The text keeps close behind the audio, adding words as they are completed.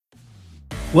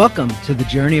Welcome to the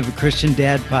Journey of a Christian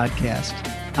Dad podcast.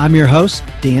 I'm your host,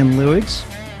 Dan Lewigs.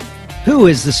 Who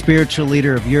is the spiritual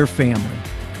leader of your family?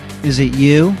 Is it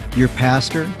you, your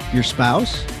pastor, your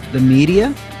spouse, the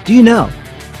media? Do you know?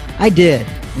 I did,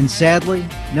 and sadly,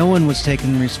 no one was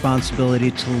taking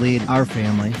responsibility to lead our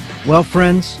family. Well,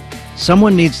 friends,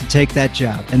 someone needs to take that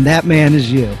job, and that man is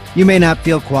you. You may not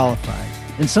feel qualified,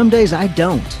 and some days I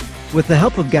don't. With the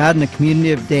help of God and a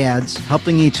community of dads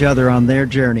helping each other on their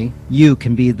journey, you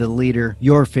can be the leader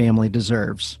your family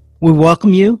deserves. We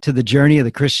welcome you to the Journey of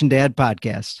the Christian Dad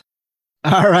podcast.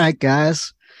 All right,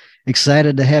 guys.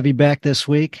 Excited to have you back this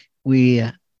week. We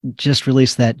just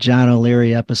released that John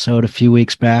O'Leary episode a few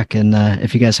weeks back, and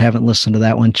if you guys haven't listened to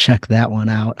that one, check that one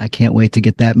out. I can't wait to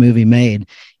get that movie made.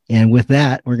 And with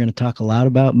that, we're going to talk a lot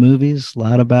about movies, a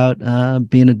lot about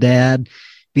being a dad,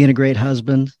 being a great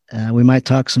husband. We might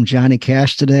talk some Johnny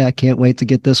Cash today. I can't wait to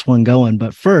get this one going.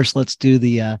 But first, let's do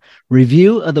the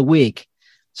review of the week.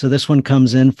 So this one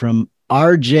comes in from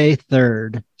RJ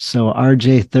Third. So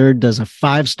RJ Third does a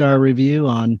 5-star review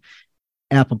on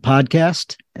Apple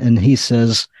Podcast. And he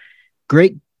says,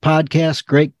 great podcast,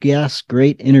 great guest,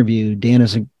 great interview. Dan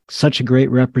is such a great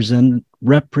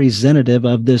representative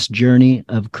of this journey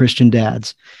of Christian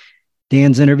dads.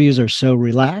 Dan's interviews are so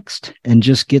relaxed and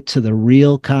just get to the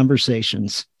real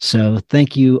conversations. So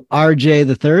thank you, RJ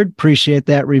the Third. Appreciate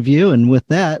that review. And with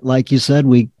that, like you said,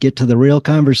 we get to the real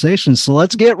conversations. So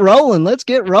let's get rolling. Let's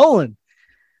get rolling.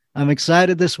 I'm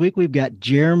excited this week. We've got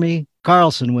Jeremy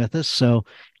Carlson with us. So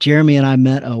Jeremy and I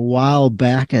met a while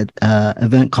back at an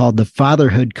event called the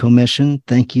Fatherhood Commission.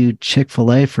 Thank you,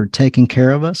 Chick-fil-A, for taking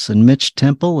care of us, and Mitch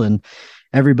Temple and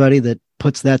everybody that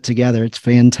puts that together. It's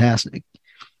fantastic.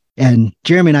 And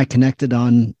Jeremy and I connected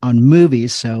on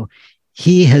movies. So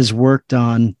he has worked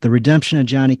on The Redemption of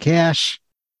Johnny Cash,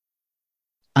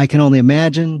 I Can Only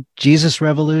Imagine, Jesus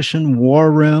Revolution, War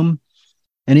Room.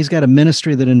 And he's got a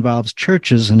ministry that involves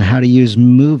churches and how to use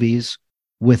movies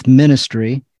with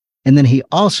ministry. And then he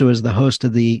also is the host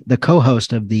of the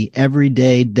co-host of the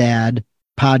Everyday Dad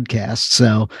podcast.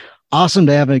 So awesome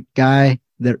to have a guy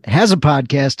that has a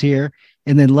podcast here.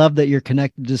 And then love that you're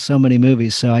connected to so many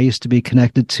movies. So I used to be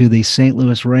connected to the St.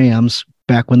 Louis Rams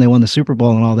back when they won the Super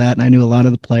Bowl and all that. And I knew a lot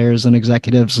of the players and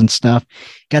executives and stuff.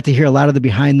 Got to hear a lot of the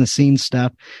behind the scenes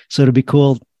stuff. So it'd be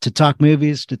cool to talk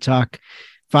movies, to talk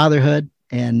fatherhood.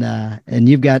 And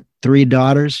you've got 3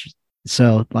 daughters.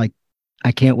 So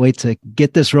I can't wait to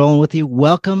get this rolling with you.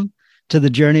 Welcome to the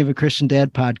Journey of a Christian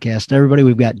Dad podcast. Everybody,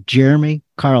 we've got Jeremy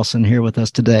Carlson here with us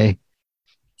today.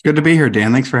 Good to be here,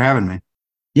 Dan. Thanks for having me.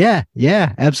 Yeah,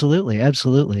 absolutely.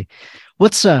 Absolutely.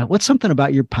 What's something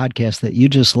about your podcast that you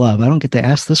just love? I don't get to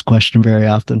ask this question very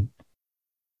often.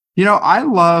 You know, I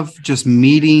love just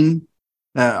meeting.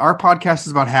 Our podcast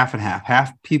is about half and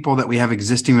half people that we have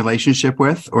existing relationship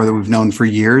with or that we've known for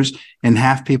years, and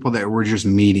half people that we're just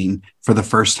meeting for the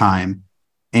first time.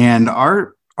 And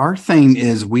our thing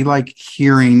is we like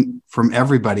hearing from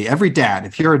everybody, every dad.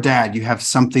 If you're a dad, you have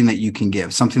something that you can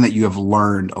give, something that you have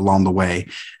learned along the way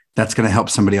that's going to help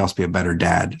somebody else be a better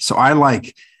dad. So I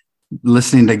like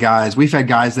listening to guys. We've had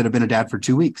guys that have been a dad for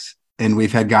 2 weeks, and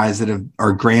we've had guys that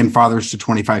are grandfathers to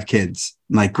 25 kids,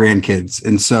 like grandkids.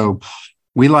 And so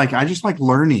I just like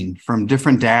learning from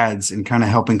different dads and kind of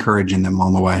help encouraging them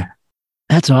along the way.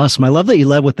 That's awesome. I love that you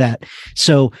led with that.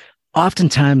 So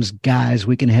oftentimes, guys,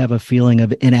 we can have a feeling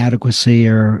of inadequacy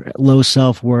or low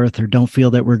self-worth or don't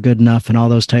feel that we're good enough and all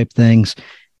those type things.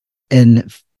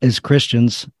 And as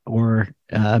Christians or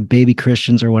baby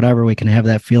Christians or whatever, we can have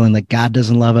that feeling that God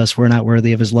doesn't love us, we're not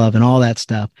worthy of his love and all that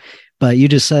stuff. But you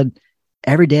just said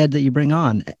every dad that you bring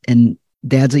on and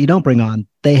dads that you don't bring on,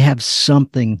 they have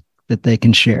something that they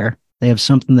can share. They have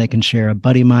something they can share. A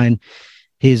buddy of mine,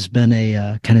 he's been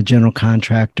a kind of general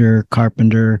contractor,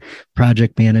 carpenter,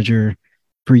 project manager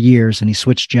for years, and he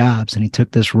switched jobs and he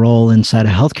took this role inside a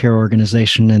healthcare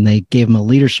organization, and they gave him a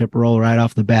leadership role right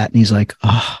off the bat. And he's like,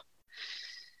 oh,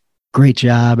 great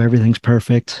job. Everything's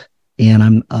perfect. And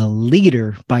I'm a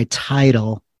leader by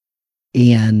title.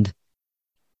 And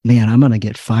man, I'm going to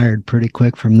get fired pretty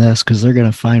quick from this because they're going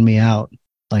to find me out.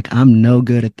 Like, I'm no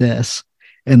good at this.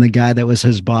 And the guy that was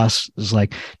his boss was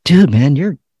like, dude, man,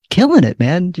 you're killing it,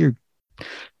 man. You're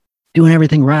doing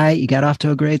everything right. You got off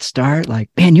to a great start. Like,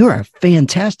 man, you're a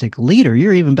fantastic leader.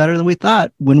 You're even better than we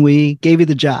thought when we gave you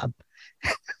the job.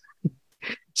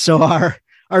 So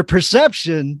our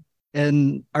perception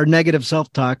and our negative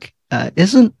self-talk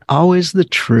isn't always the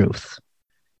truth.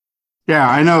 Yeah,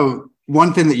 I know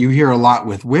one thing that you hear a lot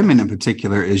with women in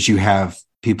particular is you have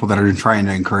people that are trying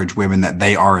to encourage women that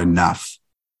they are enough,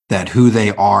 that who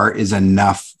they are is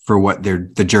enough for what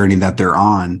the journey that they're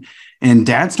on. And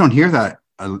dads don't hear that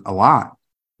a lot.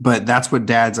 But that's what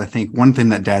dads, I think one thing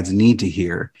that dads need to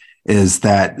hear is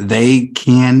that they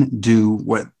can do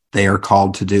what they are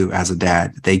called to do as a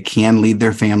dad. They can lead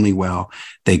their family well.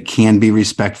 They can be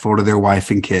respectful to their wife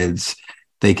and kids.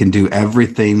 They can do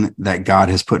everything that God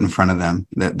has put in front of them,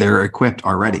 that they're equipped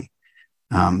already.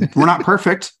 We're not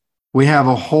perfect. We have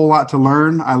a whole lot to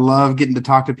learn. I love getting to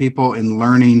talk to people and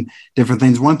learning different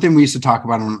things. One thing we used to talk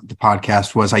about on the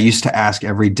podcast was I used to ask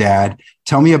every dad,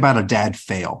 tell me about a dad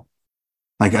fail,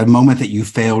 like a moment that you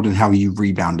failed and how you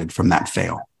rebounded from that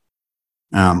fail.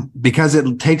 Because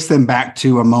it takes them back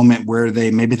to a moment where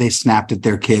maybe they snapped at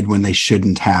their kid when they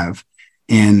shouldn't have.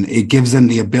 And it gives them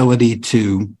the ability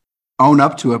to own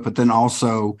up to it, but then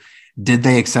also, did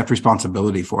they accept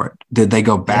responsibility for it? Did they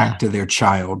go back to their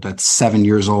child that's 7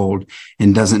 years old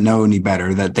and doesn't know any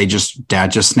better, that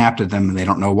dad just snapped at them and they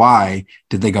don't know why?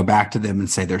 Did they go back to them and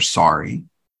say they're sorry?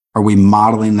 Are we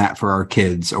modeling that for our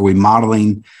kids? Are we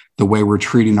modeling the way we're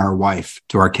treating our wife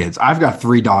to our kids? I've got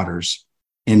 3 daughters.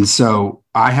 And so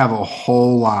I have a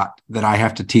whole lot that I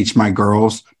have to teach my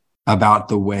girls about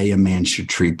the way a man should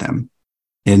treat them.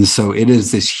 And so it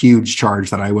is this huge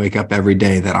charge that I wake up every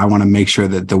day that I want to make sure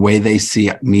that the way they see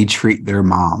me treat their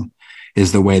mom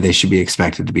is the way they should be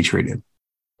expected to be treated.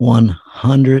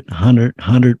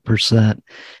 100%.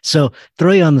 So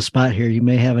throw you on the spot here. You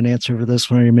may have an answer for this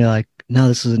one, or you may be like, no,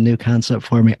 this is a new concept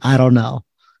for me. I don't know.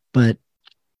 But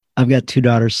I've got 2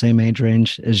 daughters, same age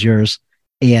range as yours.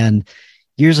 And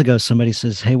years ago, somebody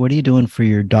says, hey, what are you doing for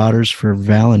your daughters for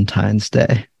Valentine's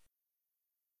Day?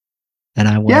 And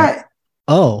I went,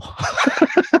 oh.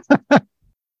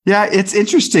 Yeah, it's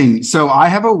interesting. So I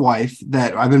have a wife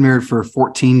that I've been married for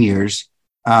 14 years.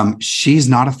 She's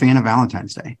not a fan of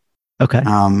Valentine's Day. Okay.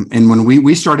 And when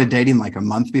we started dating like a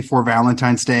month before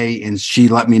Valentine's Day, and she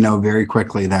let me know very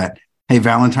quickly that, hey,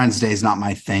 Valentine's Day is not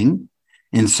my thing.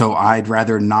 And so I'd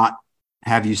rather not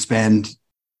have you spend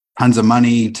tons of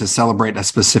money to celebrate a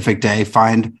specific day.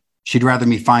 She'd rather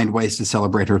me find ways to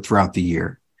celebrate her throughout the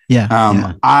year.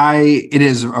 Yeah. It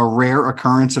is a rare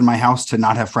occurrence in my house to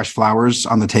not have fresh flowers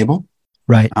on the table.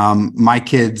 Right. My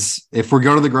kids, if we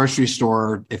go to the grocery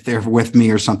store, if they're with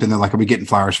me or something, they're like, are we getting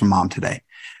flowers from mom today?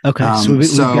 Okay. So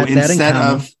we've got instead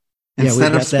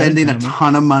of spending a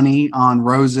ton of money on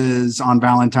roses on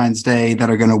Valentine's Day that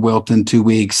are going to wilt in 2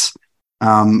 weeks,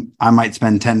 I might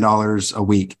spend $10 a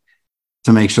week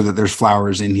to make sure that there's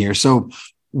flowers in here. So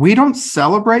we don't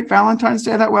celebrate Valentine's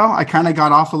Day that well. I kind of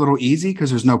got off a little easy because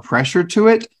there's no pressure to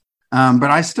it. But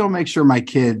I still make sure my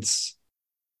kids,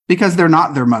 because they're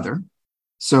not their mother.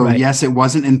 So yes, it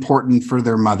wasn't important for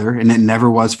their mother and it never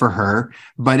was for her,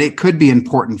 but it could be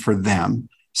important for them.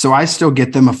 So I still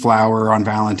get them a flower on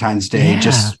Valentine's Day,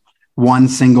 just one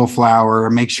single flower,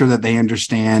 make sure that they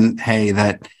understand, hey,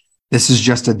 that this is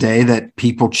just a day that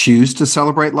people choose to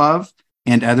celebrate love.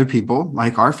 And other people,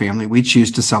 like our family, we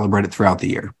choose to celebrate it throughout the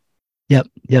year. Yep,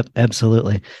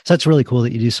 absolutely. So that's really cool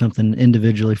that you do something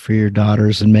individually for your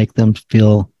daughters and make them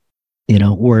feel,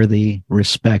 worthy,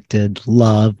 respected,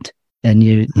 loved. And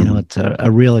you know, it's a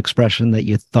real expression that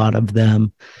you thought of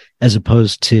them, as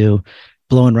opposed to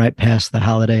blowing right past the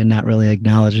holiday and not really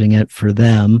acknowledging it for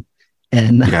them.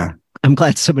 And I'm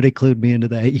glad somebody clued me into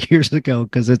that years ago,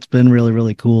 because it's been really,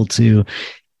 really cool to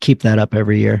keep that up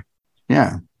every year.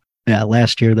 Yeah. Yeah,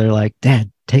 last year they're like,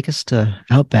 Dad, take us to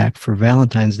Outback for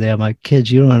Valentine's Day. I'm like,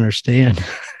 kids, you don't understand.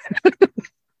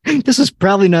 This is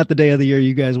probably not the day of the year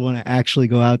you guys want to actually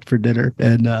go out for dinner.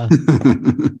 And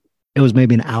it was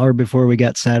maybe an hour before we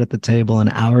got sat at the table, an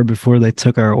hour before they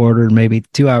took our order, and maybe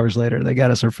 2 hours later they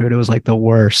got us our food. It was like the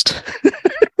worst.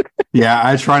 Yeah,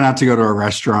 I try not to go to a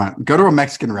restaurant. Go to a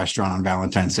Mexican restaurant on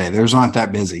Valentine's Day. There's not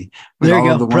that busy. There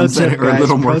you go. The ones that are a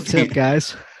little more tip,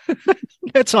 guys.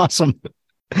 It's awesome.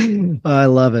 I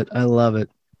love it.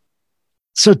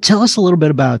 So tell us a little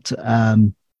bit about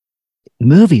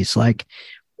movies. Like,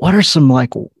 what are some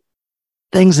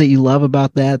things that you love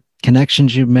about that,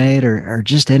 connections you've made, or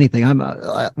just anything?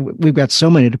 We've got so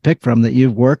many to pick from that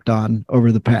you've worked on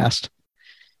over the past.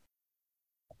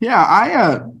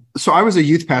 Yeah, so I was a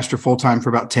youth pastor full-time for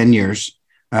about 10 years,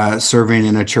 serving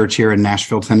in a church here in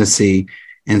Nashville, Tennessee.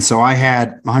 And so I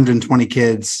had 120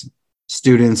 kids,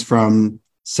 students from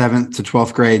 7th to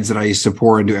 12th grades that I used to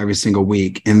pour into every single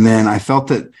week. And then I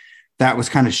felt that was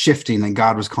kind of shifting, and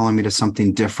God was calling me to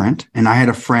something different. And I had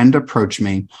a friend approach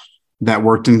me that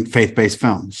worked in faith-based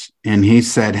films. And he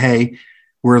said, hey,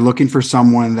 we're looking for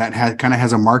someone that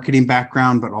has a marketing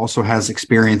background, but also has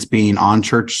experience being on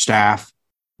church staff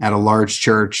at a large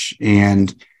church.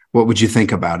 And what would you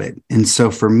think about it? And so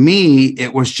for me,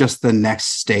 it was just the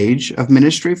next stage of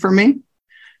ministry for me.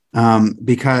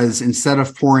 because instead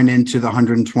of pouring into the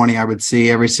 120 I would see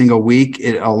every single week,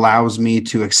 it allows me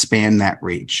to expand that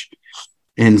reach.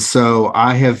 And so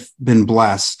I have been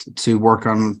blessed to work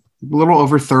on a little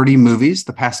over 30 movies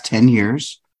the past 10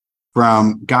 years,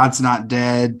 from God's Not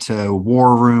Dead to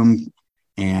War Room,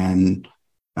 and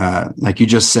like you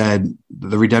just said,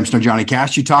 The Redemption of Johnny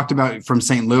Cash. You talked about from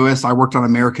St. Louis. I worked on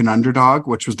American Underdog,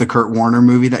 which was the Kurt Warner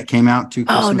movie that came out 2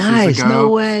 Christmases ago. No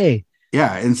way.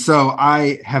 Yeah. And so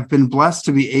I have been blessed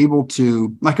to be able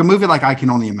to, like a movie like I Can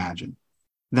Only Imagine.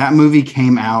 That movie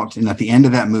came out, and at the end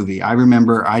of that movie, I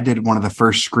remember I did one of the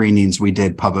first screenings we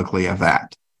did publicly of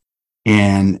that.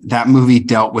 And that movie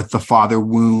dealt with the father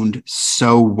wound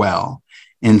so well.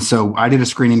 And so I did a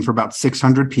screening for about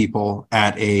 600 people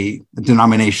at a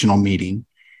denominational meeting.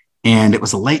 And it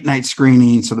was a late night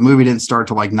screening. So the movie didn't start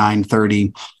till like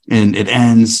 9:30, and it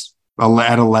ends at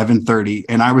 11:30.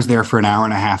 And I was there for an hour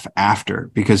and a half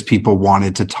after, because people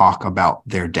wanted to talk about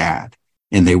their dad,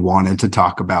 and they wanted to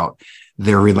talk about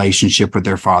their relationship with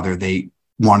their father. They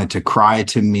wanted to cry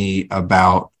to me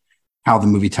about how the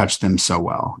movie touched them so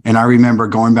well. And I remember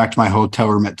going back to my hotel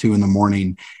room at 2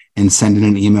 a.m. and sending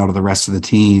an email to the rest of the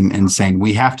team and saying,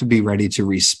 we have to be ready to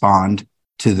respond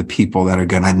to the people that are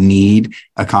going to need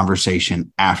a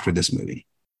conversation after this movie.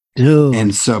 Dude.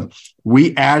 And so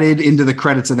we added into the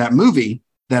credits of that movie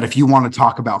that if you want to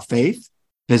talk about faith,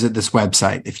 visit this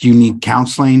website. If you need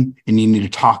counseling and you need to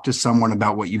talk to someone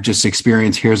about what you've just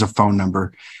experienced, here's a phone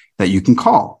number that you can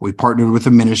call. We partnered with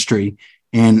a ministry.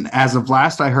 And as of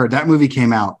last I heard, that movie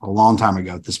came out a long time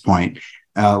ago at this point.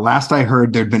 Last I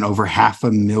heard, there'd been over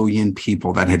 500,000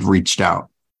 people that had reached out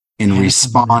and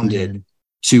responded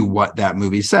to what that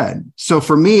movie said. So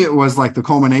for me, it was like the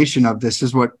culmination of, this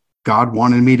is what God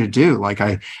wanted me to do. Like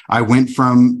I went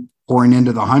from pouring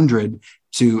into the 100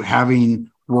 to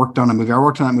having worked on a movie. I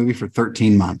worked on that movie for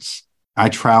 13 months. I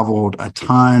traveled a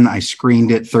ton. I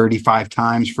screened it 35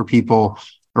 times for people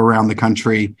around the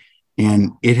country,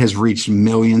 and it has reached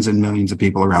millions and millions of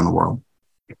people around the world.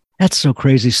 That's so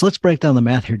crazy. So let's break down the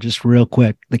math here just real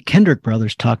quick. The Kendrick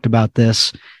brothers talked about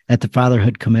this at the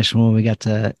Fatherhood Commission when we got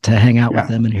to hang out with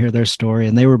them and hear their story.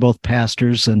 And they were both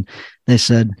pastors, and they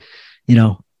said,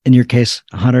 in your case,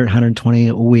 100, 120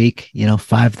 a week,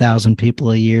 5,000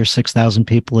 people a year, 6,000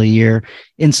 people a year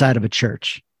inside of a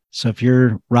church. So if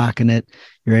you're rocking it,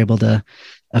 you're able to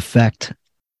affect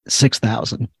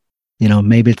 6,000.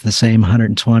 Maybe it's the same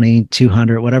 120,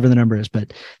 200, whatever the number is,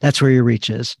 but that's where your reach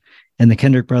is. And the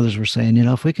Kendrick brothers were saying,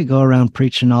 if we could go around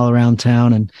preaching all around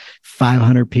town and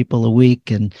 500 people a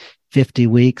week and 50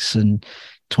 weeks and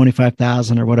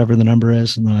 25,000 or whatever the number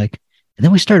is. And they're like, and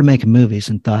then we started making movies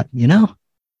and thought,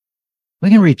 we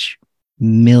can reach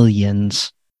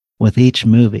millions with each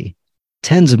movie,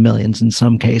 tens of millions in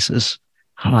some cases.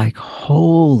 I'm like,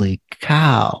 holy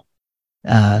cow.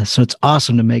 So it's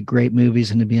awesome to make great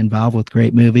movies and to be involved with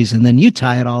great movies. And then you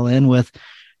tie it all in with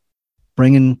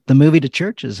bringing the movie to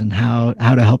churches and how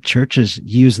to help churches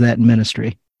use that in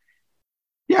ministry.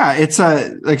 Yeah, it's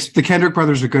like the Kendrick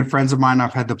brothers are good friends of mine.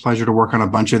 I've had the pleasure to work on a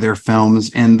bunch of their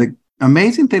films. And the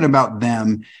amazing thing about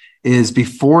them is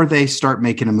before they start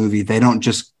making a movie, they don't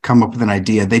just come up with an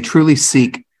idea. They truly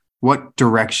seek what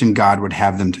direction God would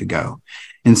have them to go.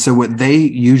 And so what they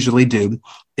usually do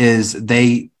is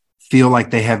they feel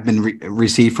like they have been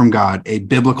received from God a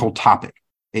biblical topic,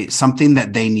 something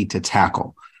that they need to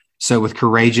tackle. So with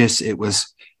Courageous, it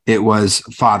was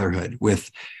fatherhood. With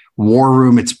War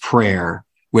Room, it's prayer.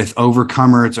 With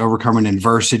Overcomer, it's overcoming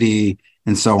adversity,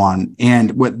 and so on.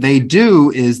 And what they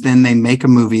do is then they make a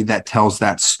movie that tells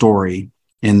that story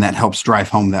and that helps drive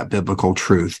home that biblical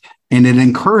truth. And it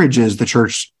encourages the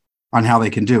church on how they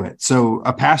can do it. So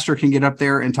a pastor can get up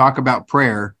there and talk about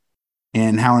prayer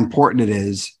and how important it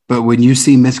is. But when you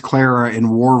see Miss Clara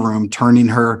in War Room turning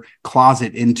her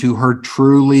closet into her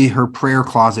prayer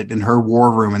closet in her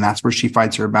war room, and that's where she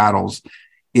fights her battles,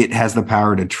 it has the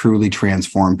power to truly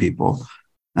transform people.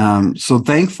 So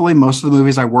thankfully, most of the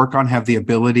movies I work on have the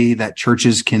ability that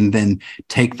churches can then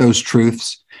take those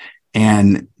truths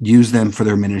and use them for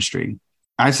their ministry.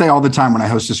 I say all the time when I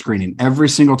host a screening, every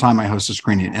single time I host a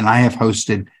screening, and I have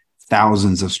hosted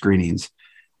thousands of screenings,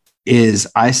 is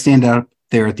I stand up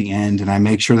there at the end and I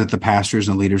make sure that the pastors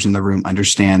and leaders in the room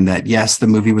understand that, yes, the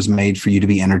movie was made for you to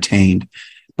be entertained,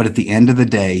 but at the end of the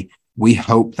day, we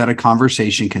hope that a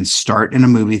conversation can start in a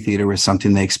movie theater with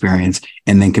something they experience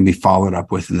and then can be followed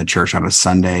up with in the church on a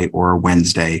Sunday or a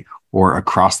Wednesday or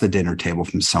across the dinner table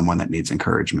from someone that needs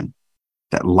encouragement.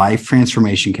 That life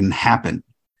transformation can happen,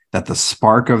 that the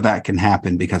spark of that can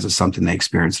happen because of something they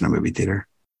experienced in a movie theater.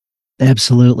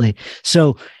 Absolutely.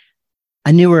 So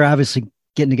I knew we were obviously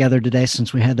getting together today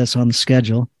since we had this on the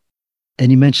schedule.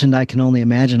 And you mentioned I Can Only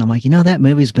Imagine. I'm like, that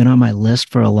movie's been on my list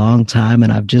for a long time,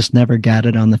 and I've just never got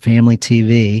it on the family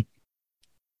TV.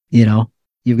 You know,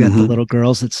 you've got the Mm-hmm. little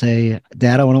girls that say,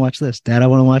 Dad, I want to watch this. Dad, I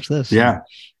want to watch this. And Yeah.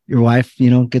 your wife,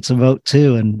 gets a vote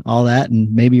too, and all that.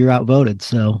 And maybe you're outvoted.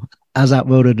 So I was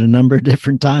outvoted a number of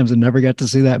different times and never got to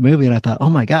see that movie. And I thought, oh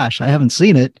my gosh, I haven't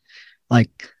seen it. Like,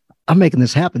 I'm making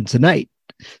this happen tonight.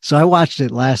 So I watched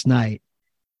it last night,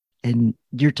 and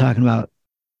you're talking about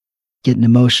getting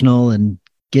emotional and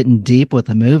getting deep with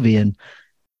a movie. And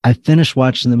I finished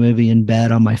watching the movie in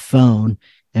bed on my phone,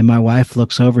 and my wife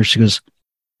looks over. She goes,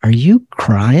 "Are you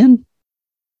crying?"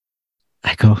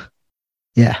 I go,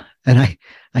 "Yeah." And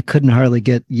I couldn't hardly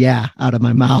get yeah out of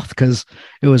my mouth because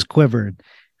it was quivering.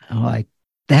 I'm like,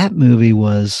 that movie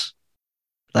was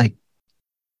like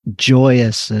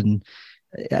joyous, and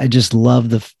I just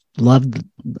loved loved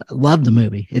the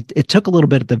movie. It took a little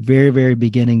bit at the very, very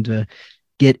beginning to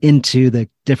get into the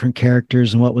different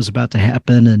characters and what was about to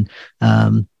happen. And,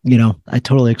 I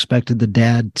totally expected the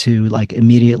dad to like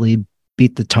immediately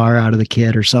beat the tar out of the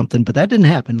kid or something, but that didn't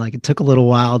happen. Like it took a little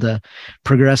while to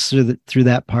progress through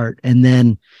that part. And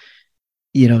then,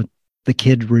 the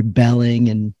kid rebelling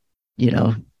and, you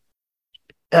know,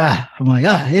 I'm like,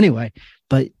 anyway,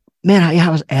 but man, I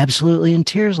was absolutely in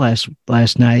tears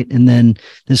last night. And then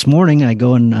this morning I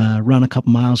go and run a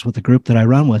couple miles with the group that I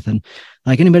run with. And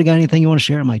like, anybody got anything you want to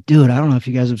share? I'm like, dude, I don't know if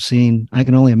you guys have seen, I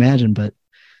Can Only Imagine, but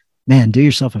man, do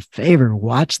yourself a favor,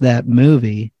 watch that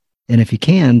movie. And if you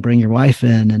can, bring your wife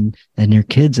in and your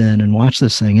kids in and watch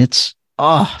this thing. It's,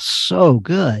 so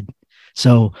good.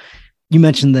 So you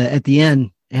mentioned that at the end,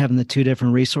 having the two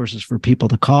different resources for people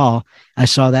to call. I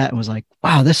saw that and was like,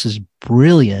 wow, this is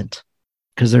brilliant,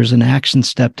 because there's an action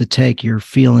step to take. You're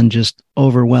feeling just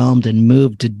overwhelmed and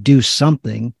moved to do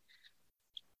something.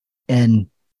 And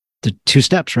the two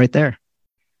steps right there.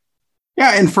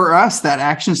 Yeah. And for us, that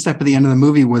action step at the end of the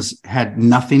movie had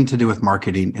nothing to do with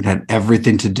marketing. It had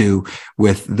everything to do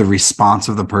with the response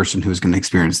of the person who's going to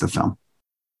experience the film.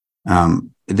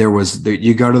 If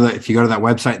you go to that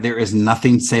website, there is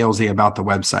nothing salesy about the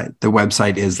website. The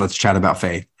website is, let's chat about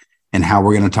faith and how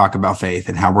we're going to talk about faith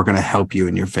and how we're going to help you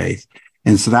in your faith.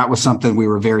 And so that was something we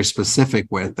were very specific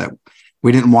with, that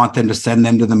we didn't want them to send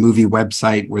them to the movie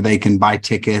website where they can buy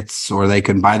tickets or they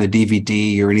can buy the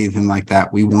DVD or anything like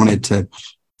that. We wanted to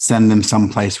send them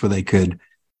someplace where they could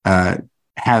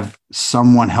have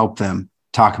someone help them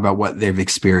talk about what they've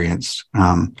experienced.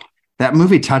 That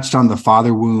movie touched on the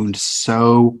father wound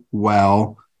so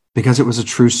well because it was a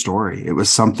true story. It was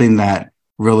something that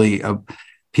really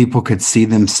people could see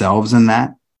themselves in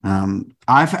that.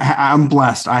 I'm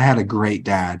blessed. I had a great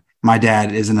dad. My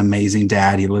dad is an amazing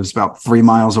dad. He lives about 3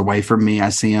 miles away from me. I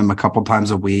see him a couple times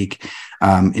a week.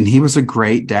 And he was a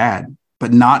great dad,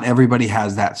 but not everybody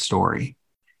has that story.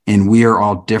 And we are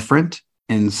all different.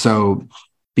 And so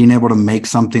being able to make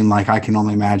something like I Can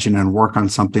Only Imagine and work on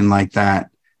something like that,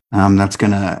 that's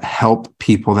going to help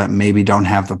people that maybe don't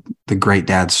have the great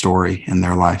dad story in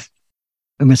their life.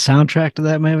 And the soundtrack to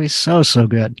that movie, so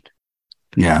good.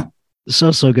 Yeah.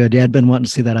 So good. Yeah, I'd been wanting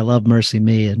to see that. I love Mercy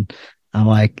Me. And I'm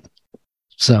like,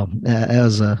 so it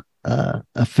was a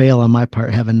fail on my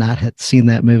part, having not had seen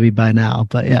that movie by now.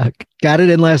 But yeah, got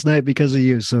it in last night because of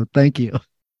you. So thank you.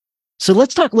 So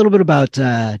let's talk a little bit about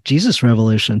Jesus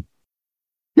Revolution.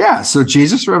 Yeah. So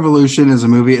Jesus Revolution is a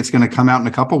movie. It's going to come out in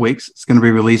a couple of weeks. It's going to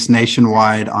be released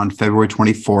nationwide on February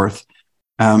 24th.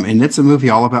 And it's a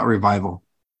movie all about revival,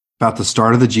 about the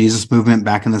start of the Jesus movement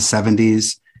back in the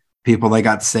 70s, people that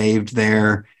got saved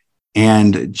there.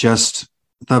 And just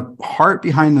the heart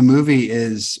behind the movie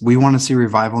is we want to see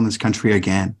revival in this country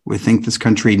again. We think this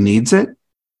country needs it.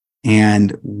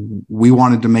 And we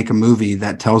wanted to make a movie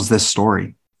that tells this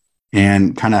story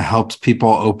and kind of helps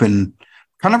people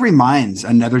kind of reminds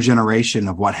another generation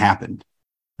of what happened.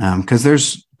 Because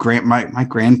there's my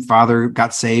grandfather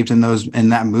got saved in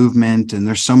that movement. And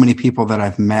there's so many people that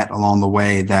I've met along the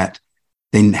way that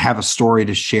they have a story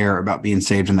to share about being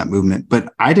saved in that movement.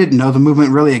 But I didn't know the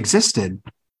movement really existed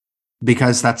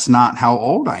because that's not how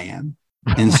old I am.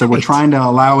 And so we're trying to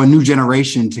allow a new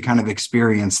generation to kind of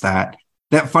experience that.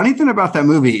 That funny thing about that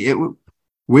movie,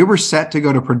 we were set to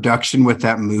go to production with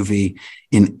that movie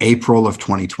in April of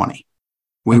 2020.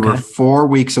 We were 4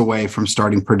 weeks away from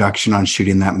starting production on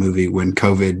shooting that movie when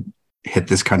COVID hit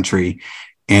this country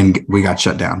and we got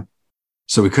shut down.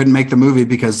 So we couldn't make the movie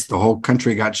because the whole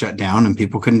country got shut down and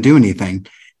people couldn't do anything.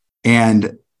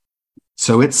 And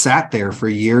so it sat there for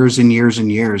years and years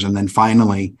and years. And then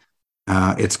finally,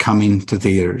 it's coming to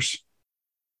theaters.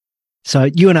 So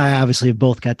you and I obviously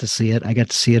both got to see it. I got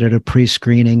to see it at a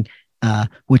pre-screening.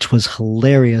 which was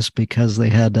hilarious because they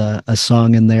had a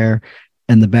song in there,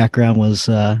 and the background was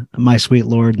 "My Sweet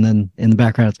Lord," and then in the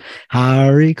background it's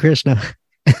Hare Krishna.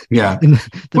 Yeah. And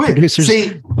the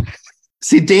producers.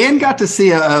 See, Dan got to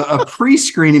see a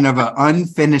pre-screening of an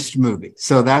unfinished movie.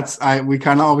 So we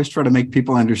kind of always try to make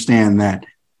people understand that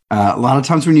a lot of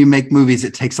times when you make movies,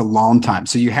 it takes a long time.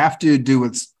 So you have to do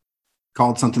what's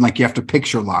called something like you have to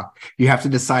picture lock. You have to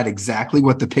decide exactly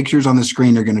what the pictures on the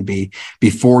screen are going to be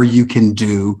before you can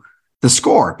do the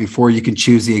score, before you can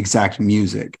choose the exact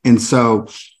music. And so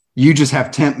you just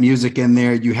have temp music in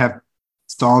there. You have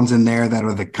songs in there that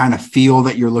are the kind of feel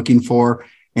that you're looking for.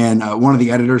 And one of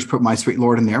the editors put My Sweet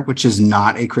Lord in there, which is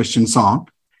not a Christian song.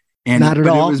 And not at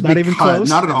all. Not even close.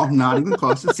 Not at all. Not even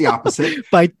close. It's the opposite.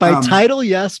 by title,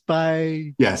 yes.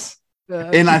 Yes.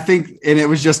 And I think, and it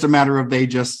was just a matter of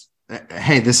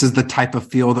hey, this is the type of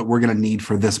feel that we're going to need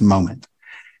for this moment.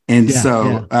 And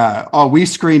we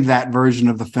screened that version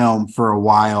of the film for a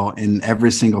while. And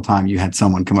every single time you had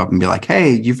someone come up and be like,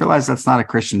 hey, you realize that's not a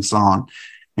Christian song.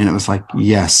 And it was like,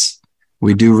 yes,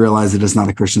 we do realize it is not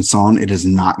a Christian song. It is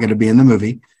not going to be in the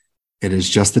movie. It is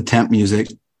just the temp music.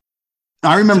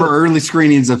 I remember early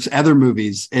screenings of other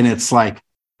movies, and it's like,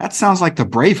 that sounds like the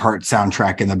Braveheart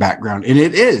soundtrack in the background. And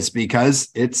it is,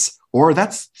 because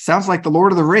that sounds like the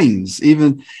Lord of the Rings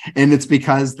even. And it's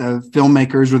because the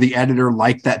filmmakers or the editor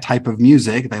like that type of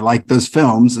music. They like those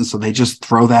films. And so they just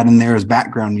throw that in there as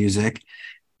background music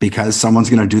because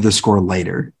someone's going to do the score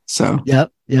later. So,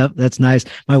 Yep. That's nice.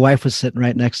 My wife was sitting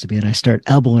right next to me and I start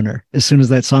elbowing her as soon as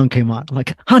that song came on. I'm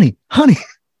like, honey.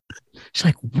 She's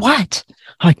like, what?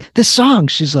 I'm like, this song.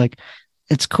 She's like,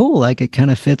 it's cool. Like, it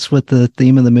kind of fits with the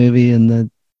theme of the movie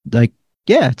and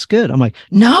yeah, it's good. I'm like,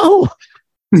 no.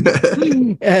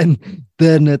 And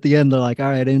then at the end, they're like, all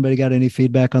right, anybody got any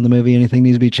feedback on the movie? Anything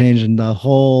needs to be changed? And the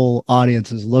whole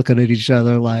audience is looking at each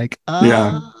other like,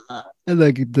 yeah. And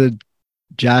like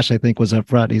Josh, I think, was up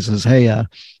front. He says, hey,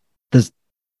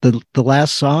 the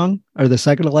last song or the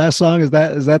second to last song, is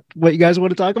that what you guys want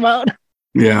to talk about?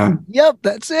 Yeah. Yep,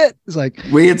 that's it. It's like,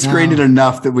 we had screened it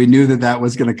enough that we knew that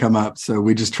was going to come up. So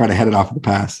we just try to head it off at the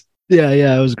pass. Yeah,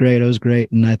 it was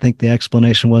great. And I think the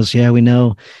explanation was, we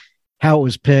know how it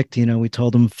was picked. We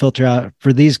told them filter out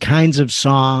for these kinds of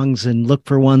songs and look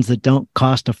for ones that don't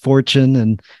cost a fortune.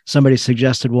 And somebody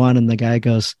suggested one, and the guy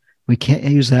goes, we can't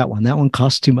use that one. That one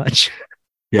costs too much.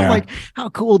 Yeah. I'm like, how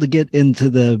cool to get into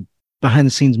the behind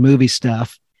the scenes movie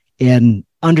stuff and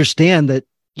understand that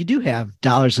you do have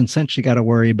dollars and cents you got to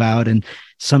worry about. And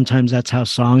sometimes that's how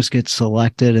songs get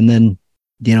selected and then,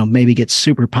 maybe get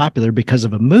super popular because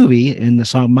of a movie, and the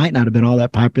song might not have been all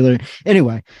that popular.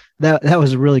 Anyway, that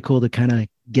was really cool to kind of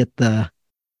get the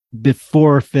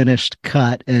before finished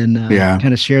cut and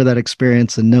kind of share that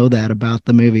experience and know that about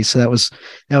the movie. So that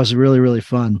was really, really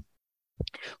fun.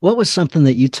 What was something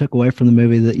that you took away from the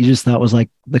movie that you just thought was like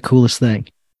the coolest thing?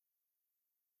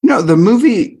 The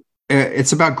movie,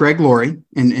 it's about Greg Laurie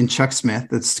and Chuck Smith.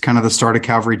 It's kind of the start of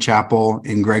Calvary Chapel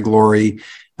and Greg Laurie.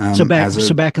 So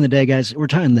back in the day, guys, we're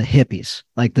talking the hippies,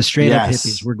 like the straight up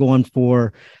hippies. We're going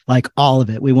for like all of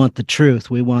it. We want the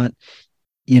truth. We want,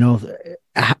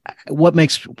 what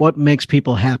makes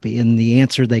people happy. And the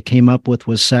answer they came up with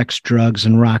was sex, drugs,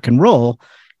 and rock and roll.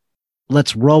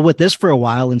 Let's roll with this for a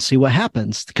while and see what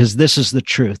happens, because this is the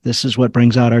truth. This is what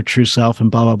brings out our true self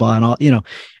and blah, blah, blah. And all,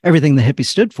 everything the hippies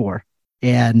stood for.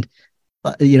 And,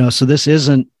 so this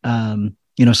isn't,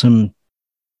 some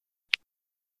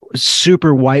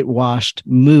super whitewashed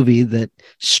movie that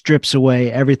strips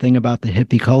away everything about the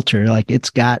hippie culture. Like, it's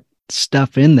got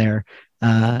stuff in there.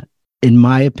 In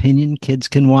my opinion, kids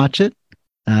can watch it.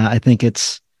 I think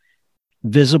it's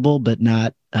visible, but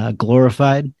not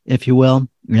glorified, if you will.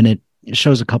 And it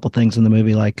shows a couple things in the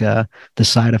movie, like the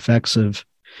side effects of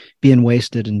being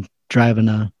wasted and driving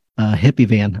a hippie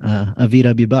van, a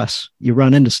VW bus. You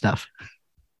run into stuff.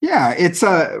 Yeah, it's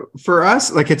for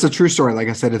us, like, it's a true story. Like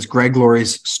I said, it's Greg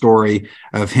Laurie's story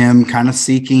of him kind of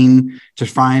seeking to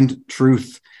find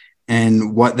truth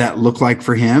and what that looked like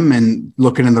for him, and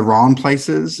looking in the wrong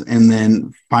places and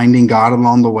then finding God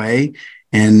along the way,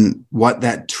 and what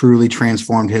that truly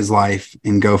transformed his life,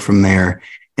 and go from there.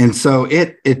 And so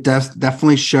it does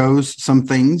definitely shows some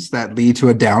things that lead to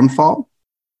a downfall,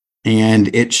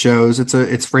 and it shows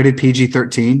it's rated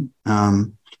PG-13.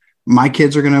 My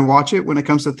kids are going to watch it when it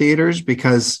comes to theaters,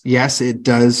 because yes, it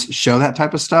does show that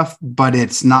type of stuff, but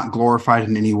it's not glorified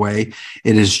in any way.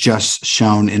 It is just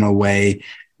shown in a way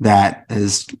that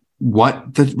is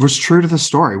what was true to the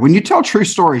story. When you tell true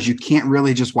stories, you can't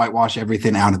really just whitewash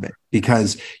everything out of it,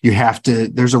 because you have to,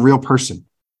 there's a real person.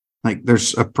 Like,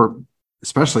 there's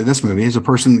especially this movie, is a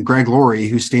person, Greg Laurie,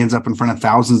 who stands up in front of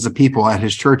thousands of people at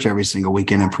his church every single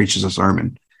weekend and preaches a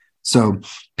sermon. So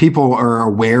people are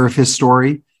aware of his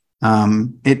story.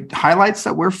 It highlights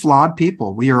that we're flawed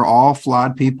people. We are all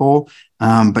flawed people,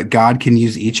 but God can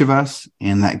use each of us,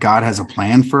 and that God has a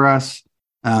plan for us.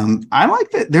 I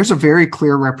like that there's a very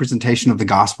clear representation of the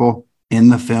gospel in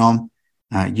the film.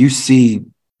 You see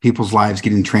people's lives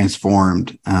getting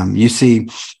transformed. You see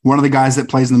one of the guys that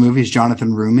plays in the movie is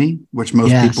Jonathan Rumi, which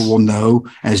most people will know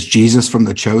as Jesus from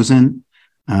The Chosen.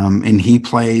 And he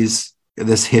plays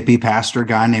this hippie pastor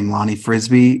guy named Lonnie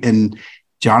Frisbee. And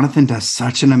Jonathan does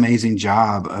such an amazing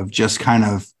job of just kind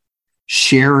of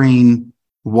sharing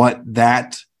what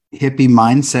that hippie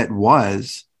mindset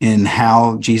was and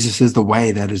how Jesus is the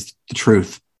way, that is the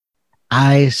truth.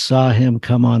 I saw him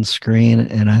come on screen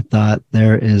and I thought,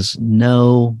 there is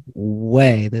no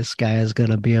way this guy is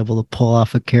going to be able to pull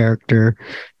off a character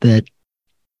that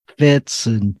fits.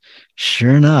 And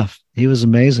sure enough, he was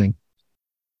amazing.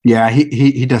 Yeah,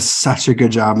 he does such a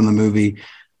good job in the movie.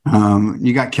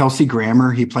 You got Kelsey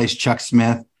Grammer. He plays Chuck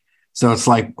Smith. So it's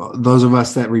like those of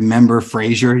us that remember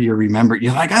Frasier, you're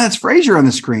like, that's Frasier on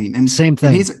the screen. And same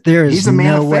thing. He's a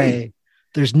man of faith.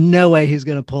 There's no way he's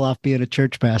going to pull off being a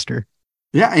church pastor.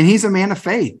 Yeah, and he's a man of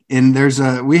faith. And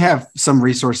we have some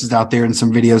resources out there and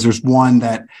some videos. There's one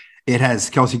that it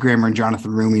has Kelsey Grammer and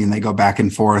Jonathan Rumi, and they go back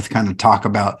and forth, kind of talk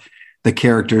about the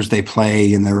characters they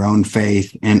play in their own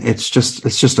faith. And it's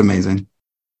just amazing.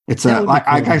 It's like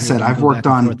I said, I've worked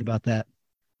on about that.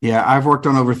 Yeah, I've worked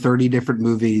on over 30 different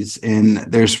movies, and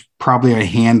there's probably a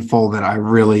handful that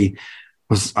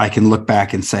I can look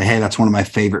back and say, hey, that's one of my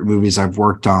favorite movies I've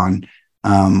worked on.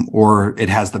 Or it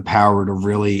has the power to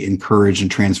really encourage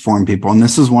and transform people. And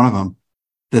this is one of them.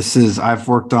 I've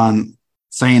worked on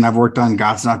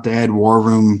God's Not Dead, War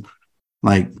Room.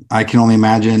 Like, I can only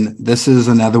imagine. This is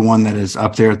another one that is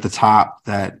up there at the top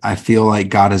that I feel like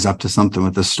God is up to something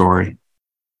with this story.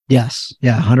 Yes.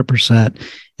 Yeah. 100%.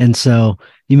 And so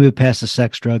you move past the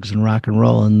sex, drugs, and rock and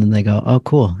roll, and then they go, oh,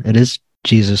 cool. It is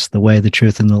Jesus, the way, the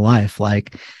truth, and the life.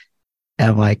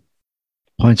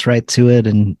 Points right to it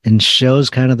and shows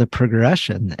kind of the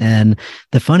progression. And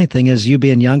the funny thing is, you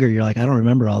being younger, you're like, I don't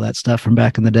remember all that stuff from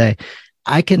back in the day.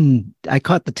 I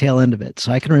caught the tail end of it.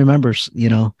 So I can remember,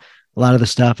 a lot of the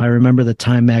stuff. I remember the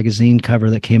Time magazine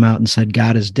cover that came out and said,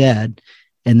 God is dead.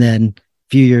 And then a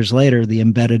few years later, the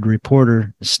embedded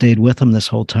reporter stayed with him this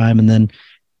whole time. And then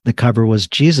the cover was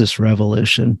Jesus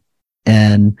Revolution.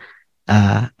 And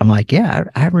I'm like, yeah,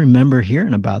 I remember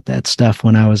hearing about that stuff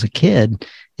when I was a kid.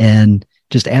 And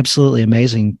just absolutely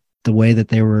amazing the way that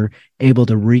they were able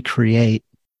to recreate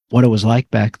what it was like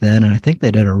back then. And I think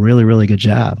they did a really, really good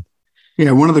job.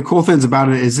 Yeah, one of the cool things about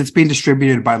it is it's being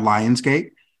distributed by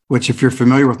Lionsgate, which, if you're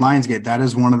familiar with Lionsgate, that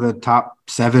is one of the top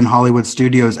 7 Hollywood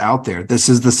studios out there. This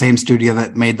is the same studio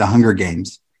that made The Hunger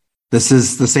Games. This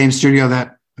is the same studio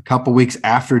that a couple weeks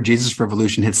after Jesus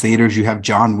Revolution hits theaters, you have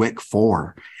John Wick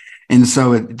 4. And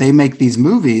so they make these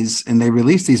movies and they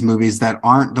release these movies that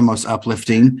aren't the most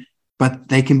uplifting, but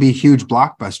they can be huge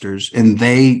blockbusters. And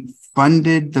they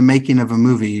funded the making of a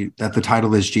movie that the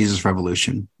title is Jesus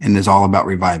Revolution and is all about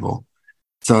revival.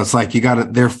 So it's like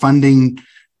they're funding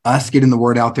us getting the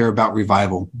word out there about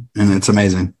revival. And it's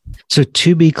amazing. So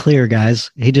to be clear,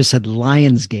 guys, he just said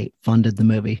Lionsgate funded the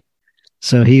movie.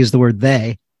 So he used the word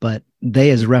they, but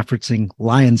they is referencing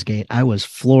Lionsgate. I was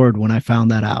floored when I found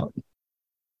that out.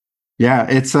 Yeah,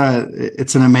 it's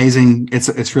an amazing,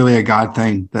 it's really a God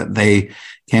thing that they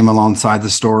came alongside the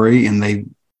story and they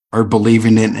are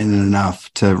believing it in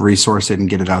enough to resource it and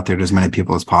get it out there to as many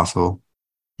people as possible.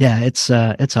 Yeah, it's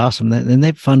awesome. And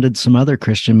they've funded some other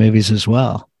Christian movies as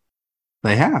well.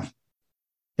 They have.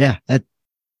 Yeah, that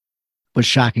was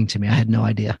shocking to me. I had no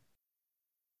idea.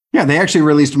 Yeah, they actually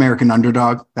released American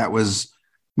Underdog. That was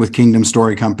with Kingdom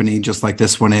Story Company, just like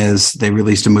this one is. They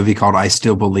released a movie called I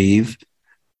Still Believe,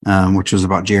 which was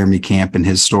about Jeremy Camp and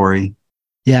his story.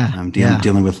 Yeah,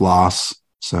 dealing with loss.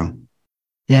 So,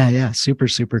 yeah, super,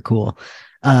 super cool.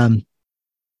 You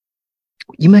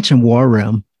mentioned War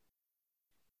Room.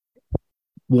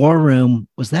 War Room,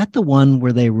 was that the one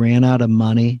where they ran out of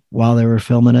money while they were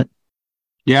filming it?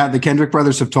 Yeah, the Kendrick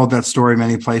brothers have told that story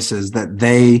many places, that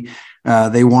they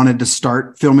wanted to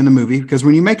start filming the movie, because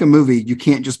when you make a movie, you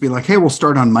can't just be like, hey, we'll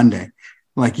start on Monday.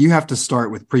 Like, you have to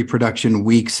start with pre-production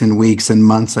weeks and weeks and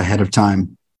months ahead of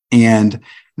time. And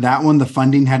that one, the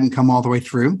funding hadn't come all the way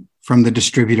through from the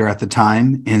distributor at the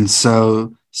time. And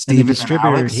so the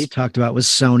distributor he talked about was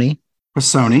Sony.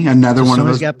 Another one of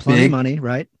those got plenty of money,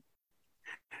 right?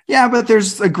 Yeah, but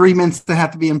there's agreements that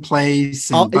have to be in place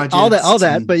and budgets. All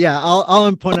that. But yeah, all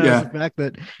I'm pointing out is the Yeah, fact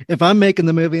that if I'm making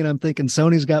the movie and I'm thinking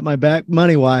Sony's got my back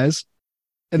money wise,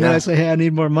 and then I yeah, say, hey, I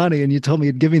need more money, and you told me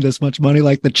you'd give me this much money,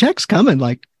 like the check's coming,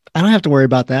 like I don't have to worry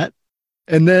about that.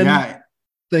 And then yeah.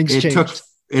 things It took changed.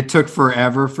 it took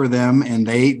forever for them, and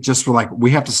they just were like,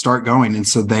 we have to start going. And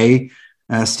so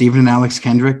Stephen and Alex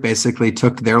Kendrick basically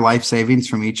took their life savings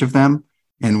from each of them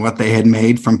and what they had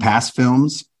made from past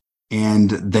films,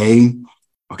 and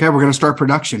okay, we're going to start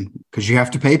production because you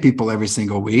have to pay people every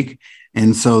single week.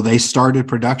 And so they started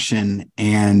production,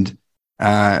 and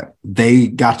they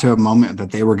got to a moment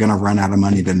that they were going to run out of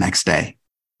money the next day,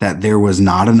 that there was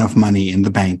not enough money in the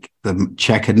bank. The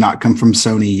check had not come from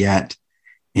Sony yet.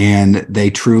 And they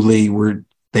truly were,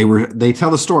 they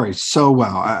tell the story so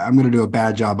well. I'm going to do a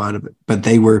bad job out of it, but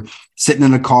they were sitting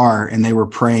in a car and they were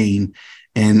praying,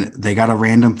 and they got a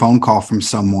random phone call from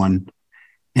someone,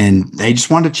 and they just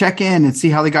wanted to check in and see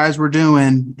how the guys were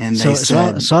doing. And they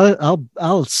said,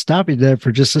 I'll stop you there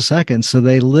for just a second. So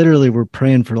they literally were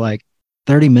praying for like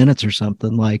 30 minutes or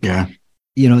something. Like, yeah,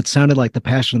 it sounded like the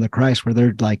Passion of the Christ, where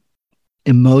they're like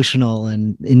emotional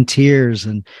and in tears.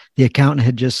 And the accountant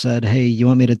had just said, hey, you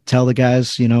want me to tell the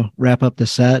guys, wrap up the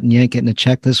set and you ain't getting a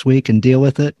check this week and deal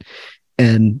with it?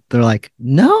 And they're like,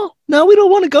 no, we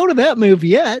don't want to go to that move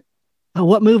yet. Oh,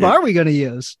 what move yeah, are we going to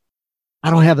use?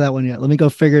 I don't have that one yet. Let me go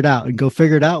figure it out. And go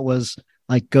figure it out was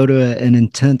like go to an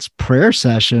intense prayer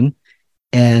session.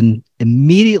 And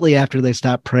immediately after they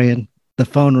stopped praying, the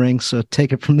phone rings. So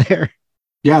take it from there.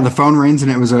 yeah. The phone rings,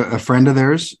 and it was a friend of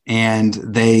theirs. And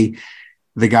the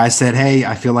guy said, hey,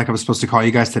 I feel like I was supposed to call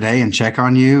you guys today and check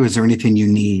on you. Is there anything you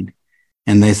need?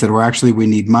 And they said, well, actually, we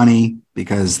need money,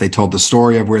 because they told the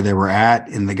story of where they were at.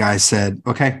 And the guy said,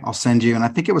 okay, I'll send you. And I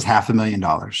think it was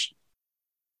 $500,000.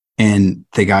 And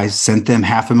the guy sent them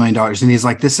 $500,000. And he's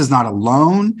like, this is not a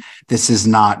loan. This is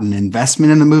not an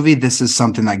investment in the movie. This is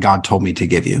something that God told me to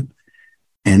give you.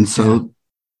 And so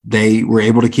they were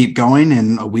able to keep going.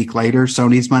 And a week later,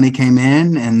 Sony's money came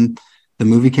in and the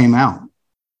movie came out.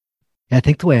 I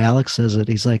think the way Alex says it,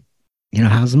 he's like,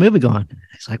 how's the movie going?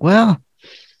 He's like, well,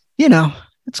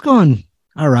 it's going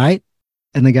all right.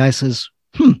 And the guy says,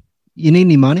 you need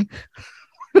any money?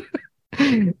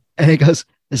 And he goes,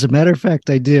 as a matter of fact,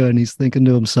 I do. And he's thinking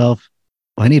to himself,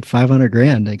 well, I need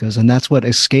 500,000. He goes, and that's what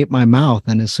escaped my mouth.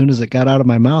 And as soon as it got out of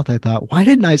my mouth, I thought, why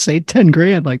didn't I say 10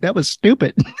 grand? Like, that was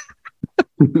stupid.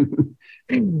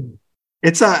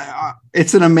 It's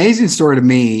an amazing story to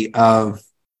me of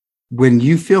when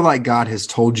you feel like God has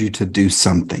told you to do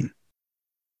something,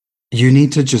 you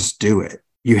need to just do it.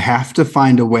 You have to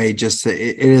find a way. It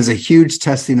is a huge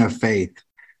testing of faith.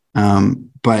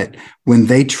 But when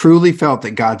they truly felt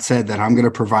that God said that I'm going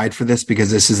to provide for this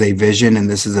because this is a vision and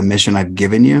this is a mission I've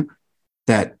given you,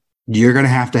 that you're going to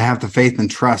have the faith and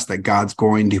trust that God's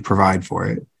going to provide for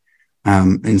it.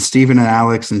 And Stephen and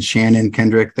Alex and Shannon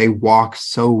Kendrick, they walk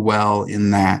so well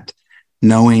in that,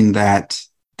 knowing that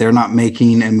they're not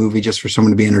making a movie just for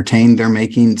someone to be entertained. They're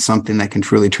making something that can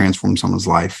truly transform someone's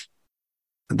life.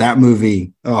 That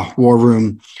movie, War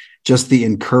Room, just the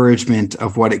encouragement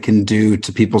of what it can do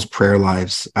to people's prayer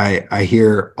lives. I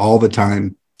hear all the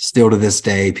time, still to this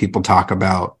day, people talk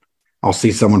about, I'll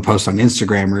see someone post on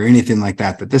Instagram or anything like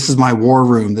that, that this is my war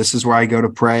room. This is where I go to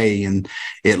pray. And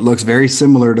it looks very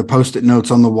similar to Post-it notes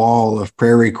on the wall of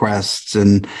prayer requests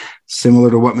and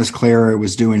similar to what Miss Clara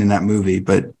was doing in that movie.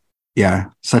 But yeah,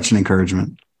 such an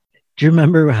encouragement. Do you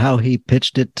remember how he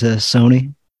pitched it to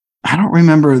Sony? I don't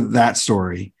remember that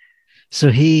story. So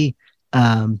he,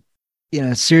 a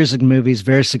series of movies,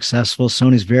 very successful.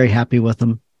 Sony's very happy with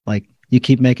them. Like, you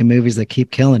keep making movies that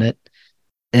keep killing it,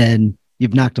 and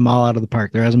you've knocked them all out of the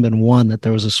park. There hasn't been one that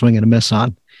there was a swing and a miss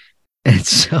on. And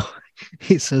so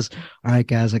he says, all right,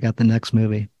 guys, I got the next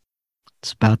movie.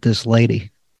 It's about this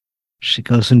lady. She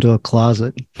goes into a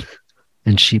closet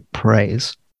and she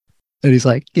prays. And he's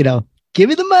like, give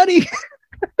me the money.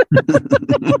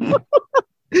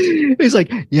 He's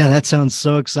like, yeah, that sounds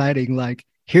so exciting. Like,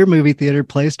 here, movie theater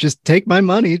place, just take my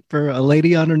money for a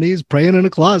lady on her knees praying in a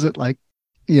closet. Like,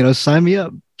 sign me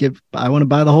up. I want to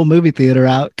buy the whole movie theater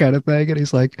out, kind of thing. And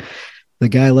he's like, the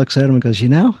guy looks at him and goes,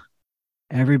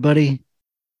 everybody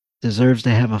deserves to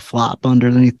have a flop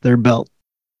underneath their belt.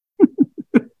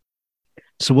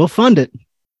 So we'll fund it.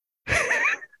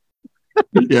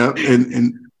 Yeah.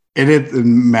 And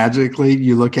magically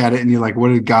you look at it and you're like, what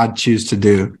did God choose to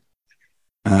do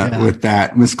with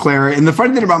that? Miss Clara. And the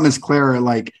funny thing about Miss Clara,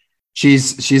 like,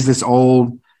 she's this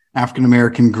old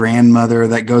African-American grandmother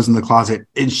that goes in the closet,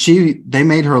 and they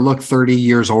made her look 30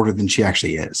 years older than she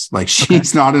actually is. Like,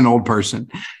 she's not an old person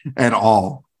at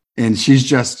all. And she's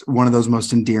just one of those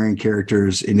most endearing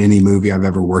characters in any movie I've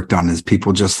ever worked on. Is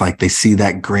people just like, they see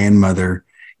that grandmother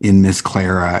in Miss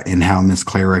Clara and how Miss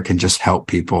Clara can just help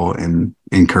people and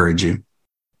encourage you.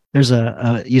 There's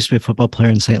a used to be a football player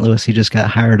in St. Louis. He just got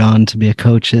hired on to be a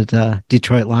coach at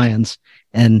Detroit Lions.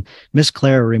 And Miss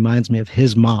Clara reminds me of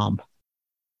his mom.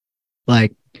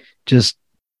 Like, just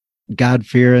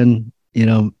God-fearing,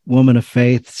 woman of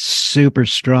faith, super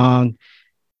strong.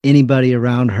 Anybody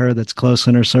around her that's close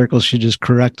in her circle, she just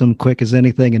correct them quick as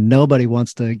anything. And nobody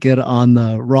wants to get on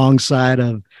the wrong side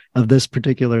of this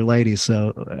particular lady.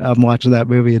 So I'm watching that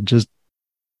movie and just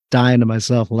dying to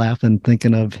myself laughing,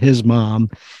 thinking of his mom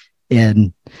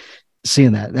and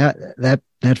seeing that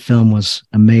film was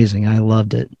amazing. I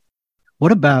loved it.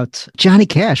 What about Johnny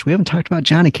Cash? We haven't talked about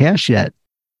Johnny Cash yet.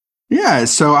 Yeah,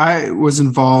 so I was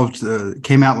involved,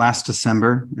 came out last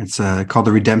December. It's called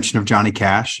The Redemption of Johnny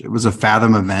Cash. It was a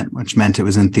Fathom event, which meant it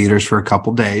was in theaters for a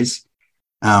couple days.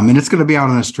 And it's going to be out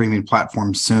on a streaming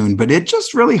platform soon, but it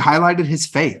just really highlighted his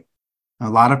faith. A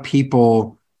lot of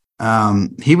people,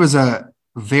 he was a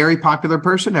very popular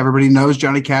person. Everybody knows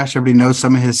Johnny Cash. Everybody knows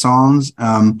some of his songs.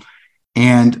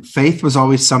 And faith was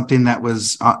always something that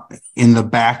was in the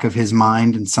back of his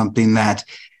mind, and something that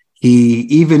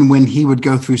even when he would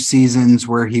go through seasons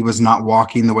where he was not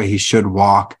walking the way he should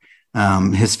walk,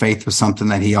 his faith was something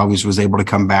that he always was able to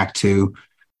come back to.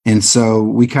 And so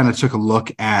we kind of took a look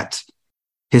at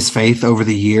his faith over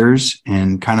the years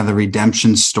and kind of the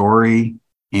redemption story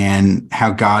and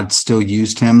how God still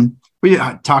used him. We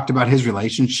talked about his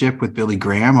relationship with Billy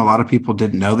Graham. A lot of people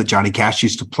didn't know that Johnny Cash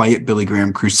used to play at Billy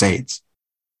Graham crusades.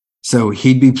 So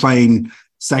he'd be playing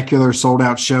secular sold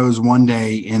out shows one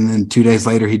day, and then 2 days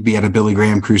later, he'd be at a Billy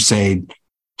Graham crusade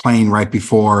playing right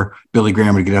before Billy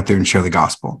Graham would get up there and share the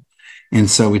gospel. And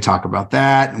so we talk about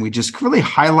that, and we just really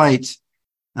highlight,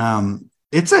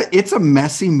 it's a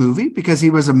messy movie because he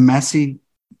was a messy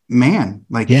man.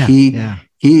 Like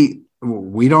we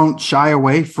don't shy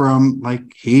away from,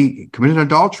 like, he committed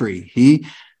adultery.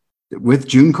 With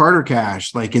June Carter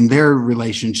Cash, like in their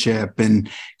relationship, and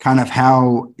kind of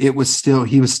how he was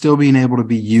still being able to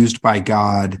be used by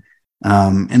God.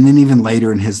 And then even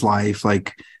later in his life,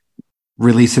 like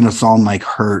releasing a song like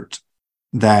Hurt,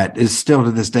 that is still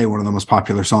to this day one of the most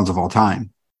popular songs of all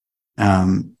time.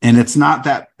 And it's not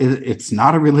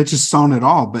a religious song at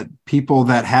all, but people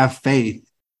that have faith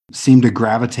seem to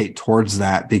gravitate towards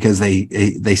that because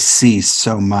they see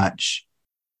so much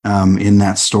in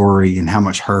that story and how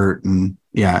much hurt. And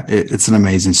yeah, it's an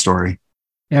amazing story.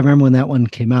 Yeah, I remember when that one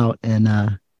came out,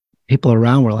 and people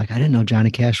around were like, I didn't know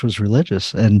Johnny Cash was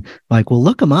religious. And like, well,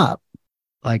 look him up.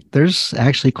 Like, there's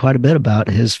actually quite a bit about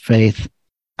his faith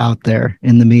out there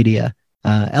in the media.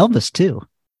 Elvis too.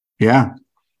 Yeah.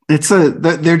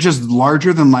 They're just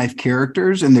larger than life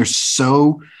characters, and they're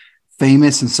so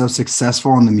famous and so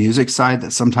successful on the music side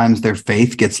that sometimes their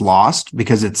faith gets lost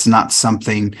because it's not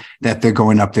something that they're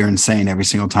going up there and saying every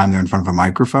single time they're in front of a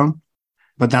microphone.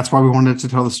 But that's why we wanted to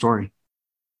tell the story,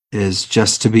 is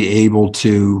just to be able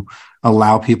to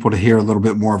allow people to hear a little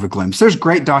bit more of a glimpse. There's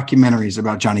great documentaries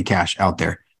about Johnny Cash out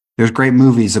there. There's great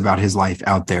movies about his life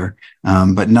out there,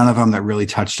 but none of them that really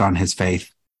touched on his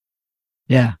faith.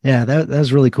 Yeah, that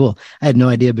was really cool. I had no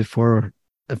idea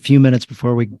a few minutes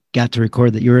before we got to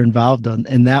record that you were involved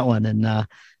in that one. And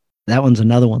that one's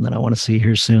another one that I want to see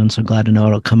here soon. So glad to know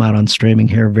it'll come out on streaming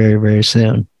here very, very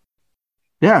soon.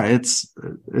 Yeah,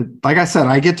 like I said,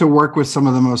 I get to work with some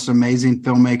of the most amazing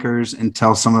filmmakers and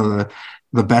tell some of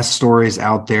the best stories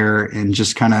out there, and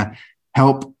just kind of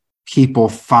help people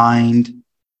find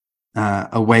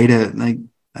a way to, like,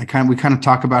 we kind of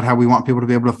talk about how we want people to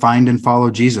be able to find and follow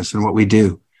Jesus in what we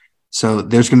do. So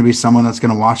there's going to be someone that's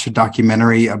going to watch a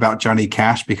documentary about Johnny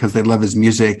Cash because they love his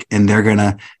music, and they're going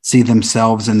to see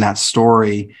themselves in that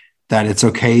story, that it's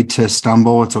okay to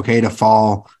stumble, it's okay to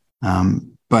fall,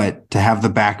 but to have the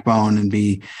backbone and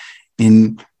be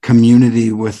in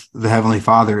community with the Heavenly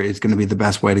Father is going to be the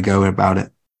best way to go about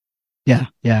it.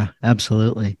 Yeah,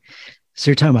 absolutely. So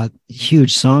you're talking about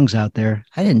huge songs out there.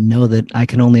 I didn't know that I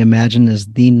Can Only Imagine is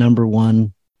the number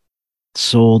one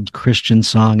sold Christian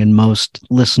song and most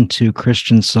listened to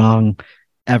Christian song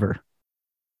ever.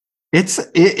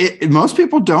 Most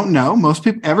people don't know.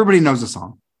 Everybody knows the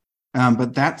song,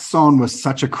 but that song was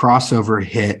such a crossover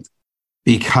hit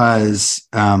because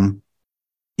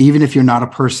even if you're not a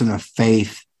person of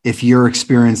faith, if you're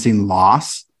experiencing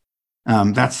loss,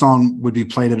 that song would be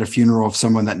played at a funeral of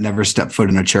someone that never stepped foot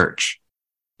in a church,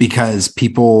 because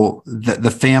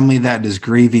the family that is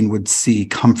grieving would see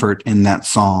comfort in that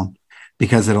song,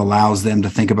 because it allows them to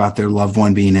think about their loved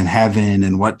one being in heaven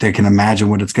and what they can imagine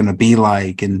what it's going to be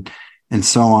like. And and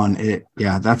so on.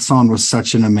 That song was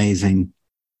such an amazing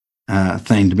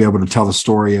thing to be able to tell the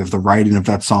story of the writing of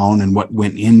that song and what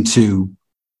went into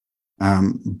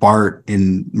Bart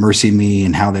and Mercy Me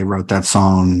and how they wrote that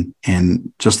song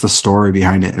and just the story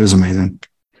behind it. It was amazing.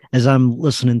 As I'm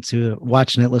listening to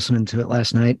it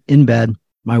last night in bed,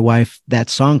 my wife, that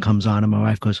song comes on and my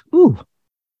wife goes, "Ooh,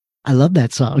 I love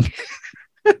that song."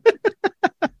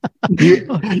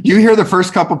 You hear the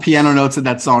first couple piano notes of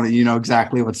that song and you know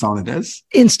exactly what song it is.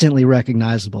 Instantly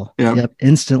recognizable. Yep.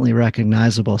 Instantly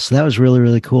recognizable. So that was really,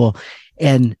 really cool.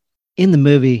 And in the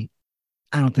movie,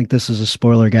 I don't think this is a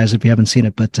spoiler, guys, if you haven't seen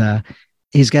it, but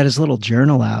he's got his little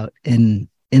journal out. And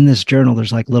in this journal,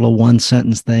 there's like little one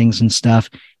sentence things and stuff.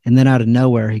 And then out of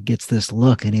nowhere, he gets this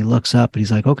look and he looks up and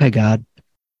he's like, "Okay, God."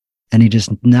 And he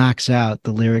just knocks out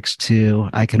the lyrics to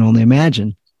 "I Can Only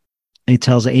Imagine." And he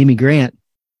tells Amy Grant,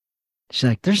 she's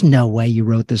like, "There's no way you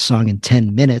wrote this song in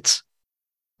 10 minutes.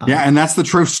 Yeah. And that's the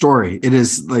true story. It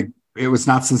is like, it was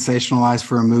not sensationalized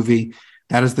for a movie.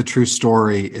 That is the true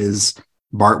story. Is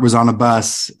Bart was on a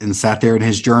bus and sat there in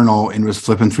his journal and was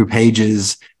flipping through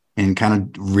pages and kind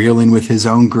of reeling with his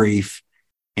own grief.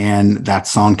 And that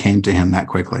song came to him that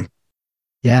quickly.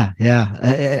 Yeah.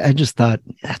 I just thought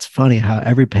that's funny how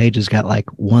every page has got like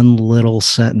one little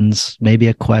sentence, maybe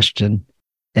a question.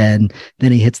 And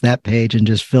then he hits that page and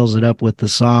just fills it up with the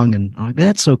song. And I'm like,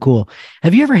 that's so cool.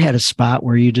 Have you ever had a spot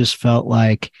where you just felt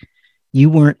like you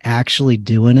weren't actually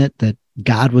doing it, that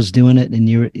God was doing it,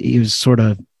 and he was sort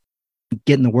of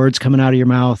getting the words coming out of your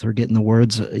mouth or getting the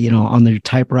words, on the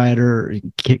typewriter or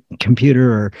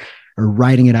computer or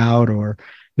writing it out, or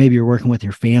maybe you're working with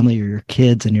your family or your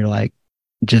kids and you're like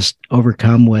just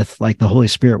overcome with like the Holy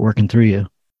Spirit working through you?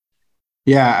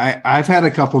 Yeah, I've had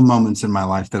a couple moments in my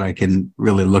life that I can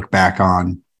really look back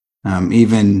on.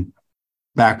 Even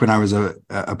back when I was a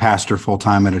pastor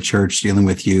full-time at a church dealing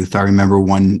with youth, I remember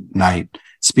one night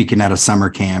speaking at a summer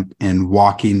camp and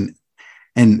walking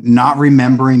and not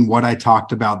remembering what I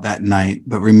talked about that night,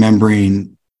 but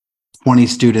remembering 20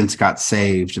 students got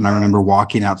saved. And I remember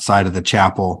walking outside of the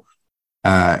chapel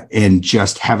and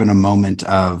just having a moment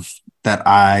of that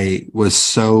I was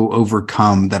so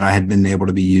overcome that I had been able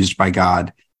to be used by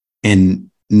God and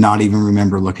not even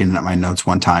remember looking at my notes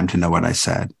one time to know what I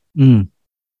said.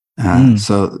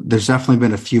 So there's definitely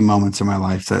been a few moments in my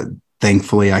life that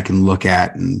thankfully I can look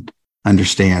at and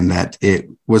understand that it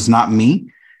was not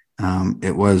me.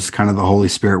 It was kind of the Holy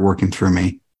Spirit working through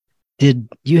me. Did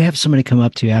you have somebody come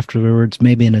up to you afterwards,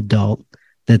 maybe an adult,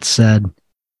 that said,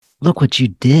 "Look what you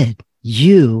did.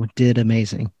 You did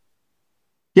amazing"?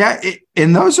 Yeah.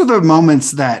 And those are the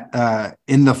moments that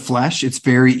in the flesh, it's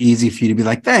very easy for you to be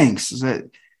like, "Thanks."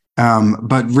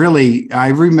 But really,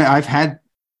 I've had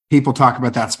people talk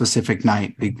about that specific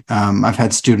night. I've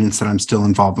had students that I'm still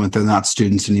involved with. They're not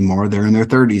students anymore. They're in their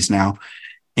 30s now.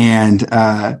 And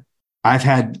I've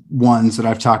had ones that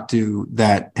I've talked to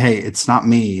that, "Hey, it's not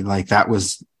me." Like that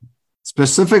was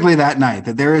specifically that night.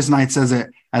 That there is nights as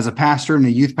a pastor and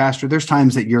a youth pastor, there's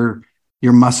times that you're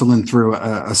muscling through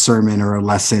a sermon or a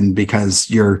lesson because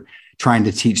you're trying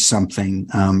to teach something.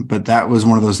 But that was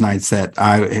one of those nights that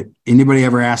anybody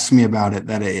ever asked me about it,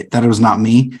 that it was not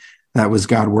me, that was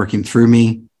God working through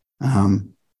me.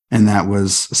 And that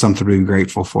was something to be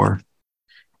grateful for.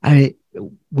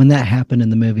 When that happened in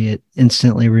the movie, it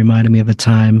instantly reminded me of a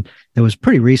time that was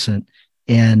pretty recent.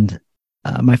 And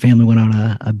my family went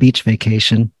on a beach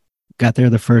vacation, got there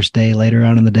the first day, later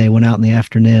on in the day, went out in the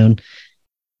afternoon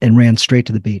and ran straight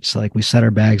to the beach. So like we set our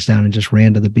bags down and just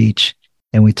ran to the beach,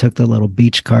 and we took the little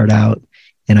beach cart out,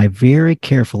 and I very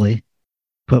carefully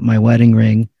put my wedding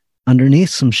ring underneath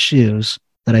some shoes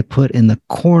that I put in the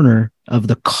corner of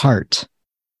the cart.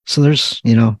 So there's,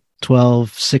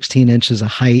 12, 16 inches of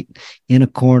height in a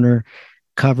corner,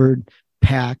 covered,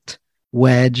 packed,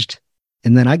 wedged.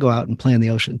 And then I go out and play in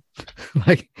the ocean.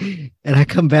 And I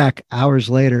come back hours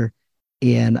later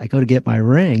and I go to get my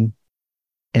ring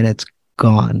and it's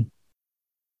gone.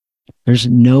 There's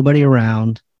nobody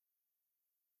around.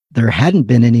 There hadn't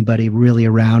been anybody really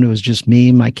around. It was just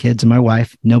me, my kids, and my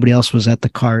wife. Nobody else was at the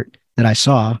cart that I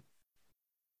saw,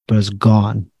 but it was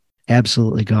gone,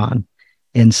 absolutely gone.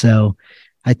 And so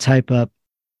I type up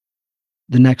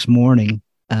the next morning,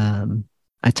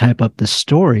 I type up the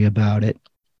story about it,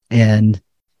 and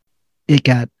it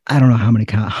got, I don't know how many,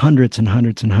 hundreds and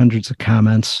hundreds and hundreds of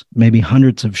comments, maybe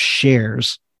hundreds of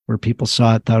shares where people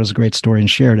saw it, thought it was a great story and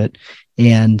shared it.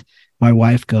 And my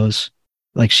wife goes,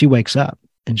 like, she wakes up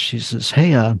and she says,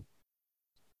 "Hey, I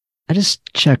just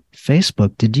checked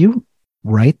Facebook. Did you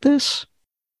write this?"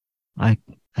 I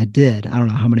did. I don't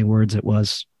know how many words it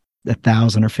was,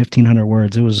 1,000 or 1,500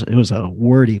 words. It was a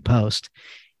wordy post.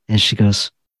 And she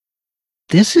goes,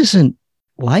 this isn't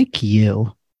like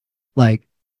you. Like,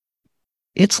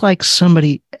 it's like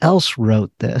somebody else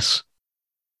wrote this.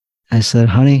 I said,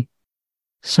 honey,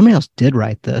 somebody else did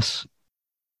write this.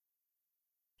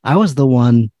 I was the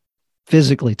one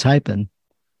physically typing,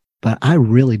 but I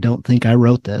really don't think I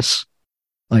wrote this.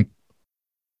 Like,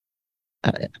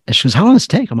 she goes, how long does it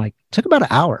take? I'm like, it took about an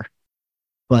hour,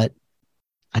 but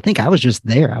I think I was just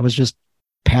there. I was just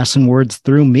passing words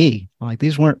through me. Like,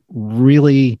 these weren't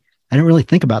really, I didn't really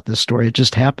think about this story. It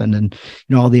just happened. And,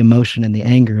 all the emotion and the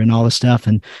anger and all the stuff.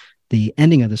 And the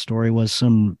ending of the story was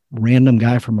some random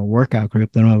guy from a workout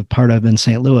group that I'm a part of in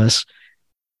St. Louis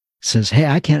says, hey,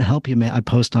 I can't help you, man. I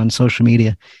post on social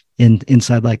media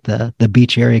inside like the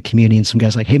beach area community. And some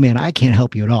guy's like, hey man, I can't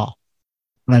help you at all.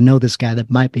 But I know this guy that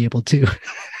might be able to.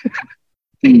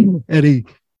 And he,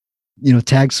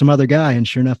 tags some other guy. And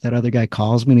sure enough, that other guy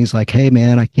calls me and he's like, hey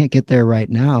man, I can't get there right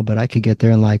now, but I could get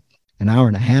there in like an hour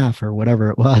and a half or whatever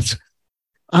it was.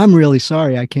 I'm really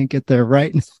sorry. I can't get there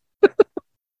right now.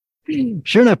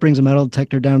 Sure enough, brings a metal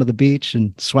detector down to the beach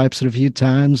and swipes it a few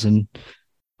times. And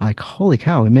like, holy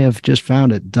cow, we may have just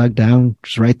found it, dug down,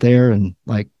 just right there. And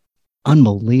like,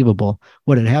 unbelievable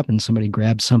what had happened. Somebody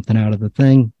grabbed something out of the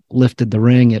thing, lifted the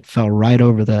ring. It fell right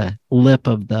over the lip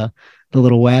of the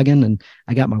little wagon. And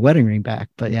I got my wedding ring back.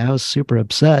 But yeah, I was super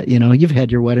upset. You've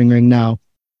had your wedding ring now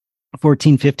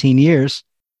 14, 15 years.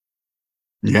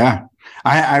 Yeah.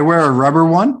 I wear a rubber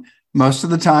one most of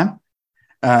the time.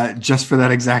 Just for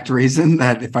that exact reason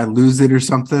that if I lose it or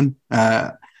something,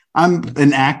 I'm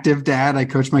an active dad. I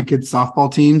coach my kids'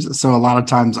 softball teams. So a lot of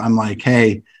times I'm like,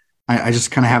 hey, I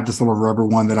just kind of have this little rubber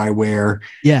one that I wear.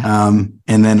 Yeah.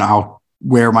 And then I'll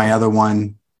wear my other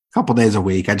one a couple days a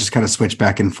week. I just kind of switch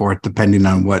back and forth depending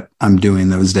on what I'm doing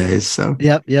those days. So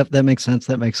Yep. That makes sense.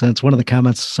 One of the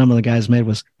comments some of the guys made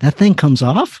was, that thing comes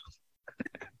off.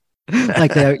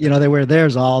 Like they wear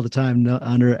theirs all the time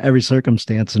under every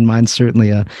circumstance. And mine's certainly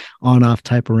a on-off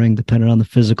type of ring, depending on the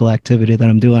physical activity that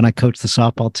I'm doing. I coach the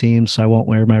softball team, so I won't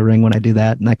wear my ring when I do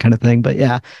that and that kind of thing. But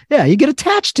yeah, you get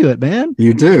attached to it, man.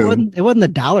 You do. It wasn't the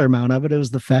dollar amount of it. It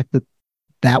was the fact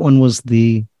that one was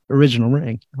the original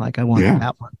ring. Like, I want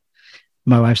that one.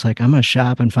 My wife's like, I'm going to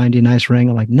shop and find you a nice ring.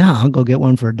 I'm like, no, I'll go get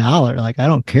one for $1. Like, I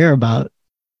don't care about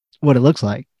what it looks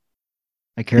like.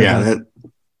 I care about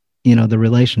the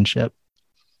relationship.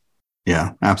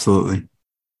 Yeah, absolutely.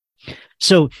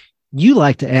 So you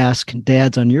like to ask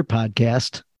dads on your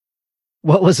podcast,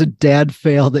 what was a dad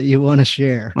fail that you want to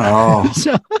share? Oh,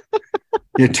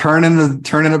 you're turning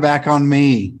it back on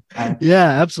me.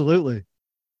 Yeah, absolutely.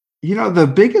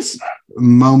 The biggest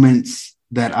moments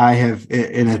that I have,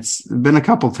 and it's been a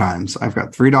couple times. I've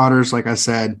got 3 daughters, like I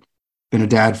said, been a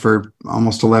dad for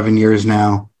almost 11 years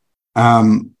now.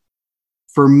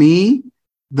 For me,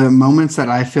 the moments that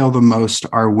I fail the most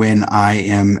are when I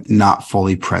am not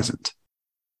fully present.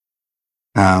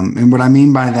 And what I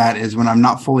mean by that is when I'm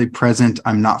not fully present,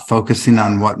 I'm not focusing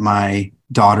on what my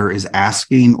daughter is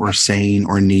asking or saying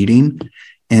or needing.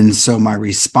 And so my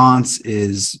response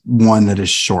is one that is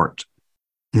short.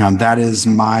 That is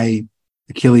my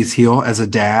Achilles heel as a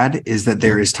dad, is that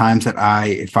there is times that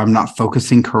if I'm not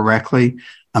focusing correctly,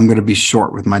 I'm going to be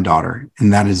short with my daughter.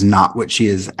 And that is not what she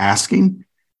is asking.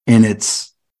 And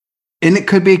it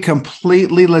could be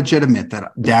completely legitimate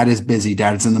that dad is busy,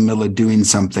 dad is in the middle of doing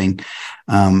something,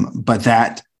 but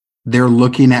that they're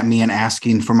looking at me and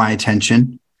asking for my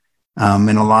attention.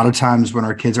 And a lot of times when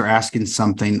our kids are asking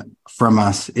something from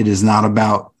us, it is not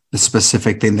about the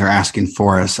specific thing they're asking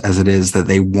for us as it is that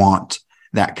they want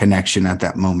that connection at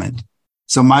that moment.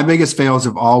 So my biggest fails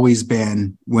have always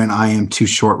been when I am too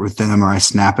short with them or I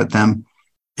snap at them.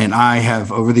 And I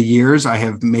have, over the years, I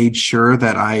have made sure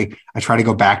that I try to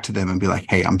go back to them and be like,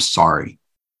 hey, I'm sorry.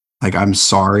 Like, I'm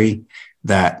sorry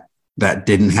that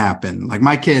didn't happen. Like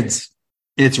my kids,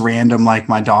 it's random. Like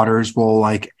my daughters will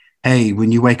like, hey,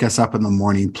 when you wake us up in the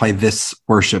morning, play this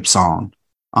worship song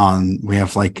we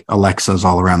have like Alexas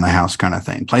all around the house kind of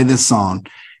thing. Play this song.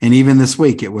 And even this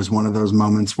week, it was one of those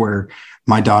moments where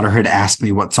my daughter had asked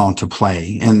me what song to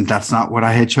play. And that's not what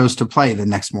I had chose to play the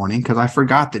next morning, because I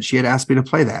forgot that she had asked me to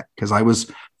play that, because I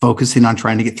was focusing on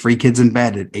trying to get 3 kids in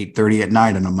bed at 8:30 at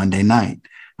night on a Monday night.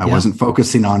 I wasn't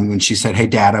focusing on when she said, hey,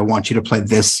 Dad, I want you to play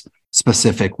this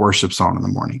specific worship song in the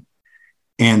morning.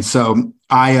 And so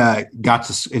I got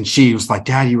to, and she was like,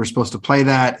 Dad, you were supposed to play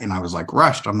that. And I was like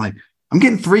rushed. I'm like, I'm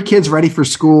getting 3 kids ready for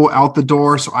school out the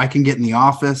door so I can get in the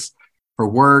office for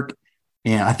work.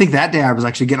 And I think that day I was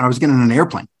getting on an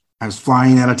airplane. I was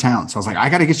flying out of town. So I was like, I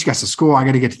got to get you guys to school. I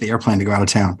got to get to the airplane to go out of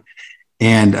town.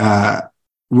 And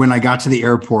when I got to the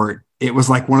airport it was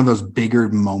like one of those bigger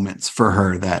moments for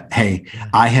her that, hey,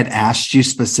 I had asked you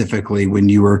specifically when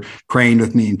you were praying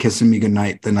with me and kissing me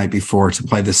goodnight the night before to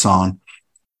play the song.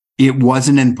 It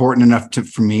wasn't important enough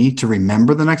for me to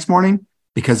remember the next morning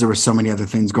because there were so many other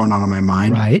things going on in my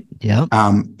mind. Right. Yeah.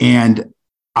 And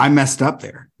I messed up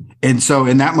there. And so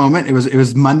in that moment, it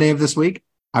was Monday of this week.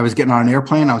 I was getting on an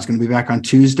airplane. I was going to be back on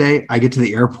Tuesday. I get to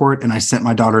the airport and I sent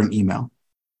my daughter an email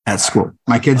at school.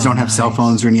 My kids don't have cell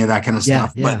phones or any of that kind of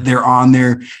stuff, but they're on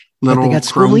their little they got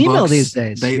school Chromebooks email these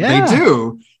days. They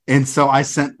do. And so I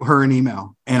sent her an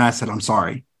email and I said, I'm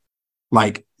sorry.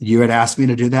 Like, you had asked me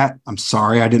to do that. I'm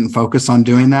sorry I didn't focus on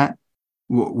doing that.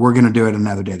 We're going to do it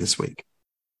another day this week.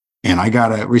 And I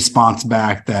got a response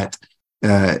back that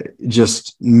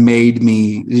just made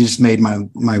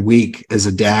my week as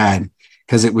a dad,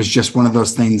 because it was just one of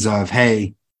those things of,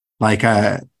 hey, like,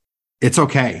 it's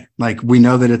okay. Like, we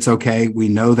know that it's okay. We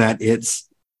know that it's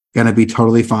going to be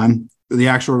totally fine. The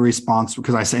actual response,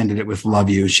 because I ended it with love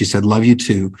you. She said, love you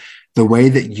too. The way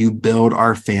that you build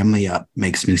our family up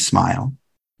makes me smile.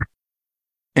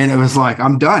 And it was like,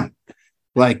 I'm done.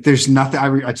 Like, there's nothing.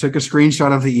 I took a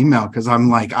screenshot of the email because I'm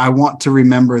like, I want to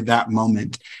remember that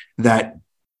moment, that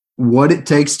what it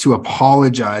takes to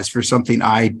apologize for something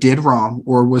I did wrong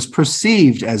or was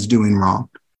perceived as doing wrong.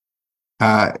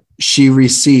 She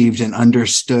received and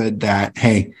understood that,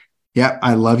 hey, yeah,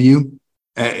 I love you.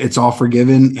 It's all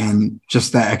forgiven. And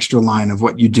just that extra line of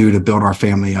what you do to build our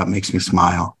family up makes me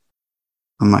smile.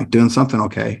 I'm like, doing something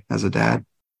okay as a dad.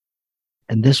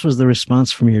 And this was the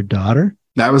response from your daughter?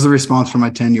 That was the response from my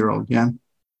 10-year-old. Yeah.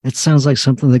 It sounds like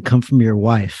something that come from your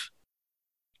wife.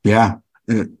 Yeah.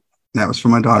 That was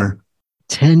from my daughter.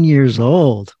 10 years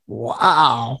old.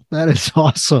 Wow. That is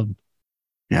awesome.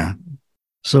 Yeah.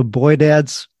 So boy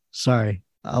dads, sorry,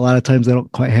 a lot of times they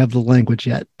don't quite have the language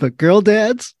yet, but girl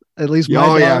dads, at least my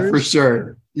daughters. Yeah, for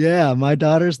sure. Yeah, my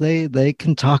daughters, they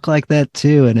can talk like that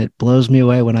too. And it blows me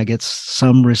away when I get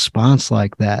some response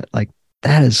like that. Like,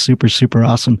 that is super, super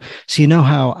awesome. So you know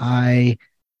how I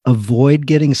avoid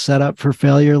getting set up for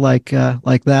failure like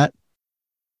that?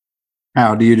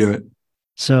 How do you do it?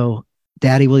 So,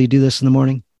 Daddy, will you do this in the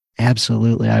morning?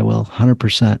 Absolutely, I will.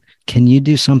 100%. Can you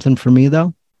do something for me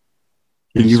though?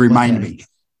 Can you remind me?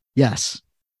 Yes.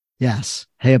 Yes.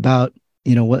 Hey, about,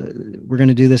 what we're going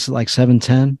to do this at like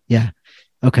 7:10. Yeah.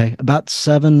 Okay. About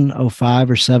 7:05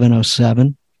 or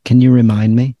 7:07. Can you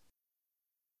remind me?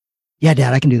 Yeah,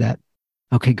 Dad, I can do that.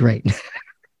 Okay, great.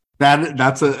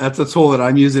 That's a tool that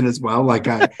I'm using as well. Like,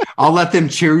 I'll let them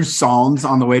choose songs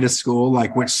on the way to school,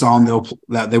 like which song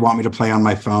that they want me to play on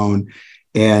my phone.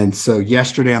 And so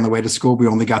yesterday on the way to school, we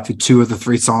only got through 2 of the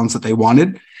 3 songs that they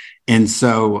wanted. And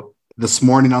so this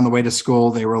morning on the way to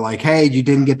school, they were like, hey, you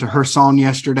didn't get to her song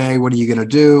yesterday. What are you going to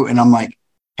do? And I'm like,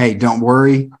 hey, don't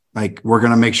worry. Like, we're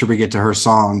going to make sure we get to her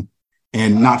song.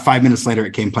 And not 5 minutes later,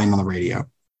 it came playing on the radio.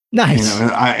 Nice.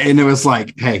 And it was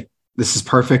like, hey, this is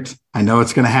perfect. I know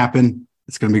it's going to happen.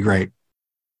 It's going to be great.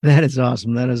 That is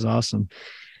awesome. That is awesome.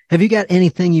 Have you got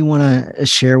anything you want to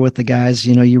share with the guys?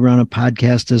 You run a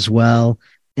podcast as well.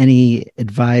 Any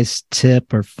advice,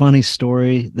 tip, or funny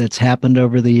story that's happened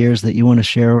over the years that you want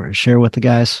to share with the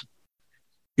guys?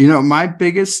 My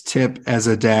biggest tip as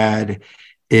a dad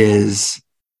is,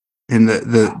 and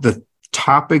the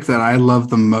topic that I love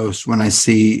the most when I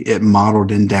see it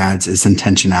modeled in dads, is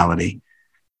intentionality.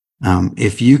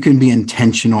 If you can be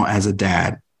intentional as a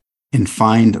dad and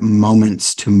find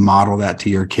moments to model that to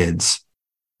your kids,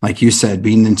 like you said,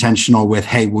 being intentional with,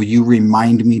 hey, will you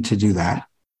remind me to do that?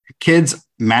 Kids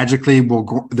magically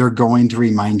they're going to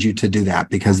remind you to do that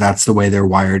because that's the way they're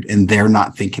wired and they're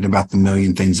not thinking about the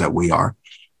million things that we are.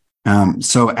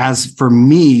 So as for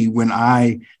me, when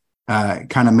I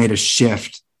kind of made a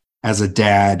shift as a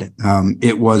dad,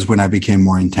 it was when I became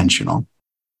more intentional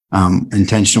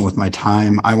with my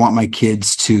time. I want my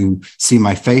kids to see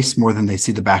my face more than they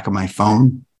see the back of my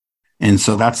phone. And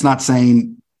so that's not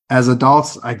saying, as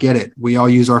adults, I get it. We all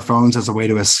use our phones as a way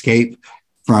to escape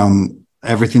from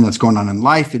everything that's going on in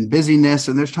life and busyness.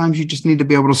 And there's times you just need to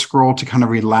be able to scroll to kind of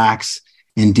relax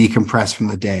and decompress from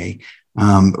the day.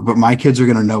 But my kids are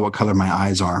going to know what color my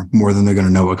eyes are more than they're going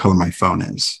to know what color my phone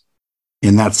is.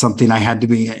 And that's something I had to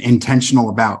be intentional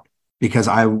about because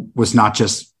I was not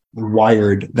just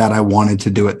wired that I wanted to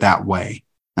do it that way.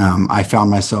 I found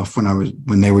myself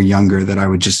when they were younger that I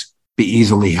would just be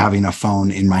easily having a phone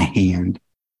in my hand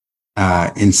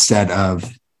instead of,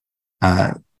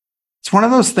 it's one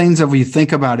of those things that when you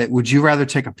think about it, would you rather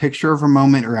take a picture of a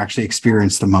moment or actually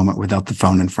experience the moment without the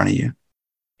phone in front of you?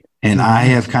 And I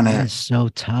have kind of, so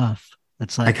tough.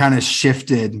 That's like, I kind of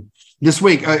shifted This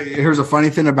week, here's a funny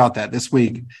thing about that. This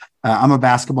week, I'm a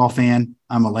basketball fan.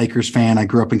 I'm a Lakers fan. I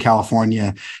grew up in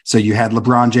California. So you had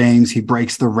LeBron James. He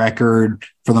breaks the record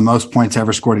for the most points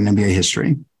ever scored in NBA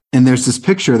history. And there's this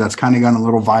picture that's kind of gone a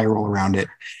little viral around it,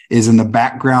 is in the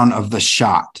background of the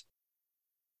shot.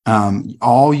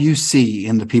 All you see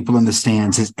in the people in the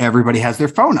stands is everybody has their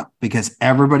phone up because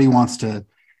everybody wants to,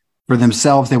 for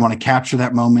themselves, they want to capture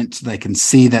that moment so they can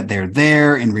see that they're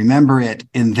there and remember it.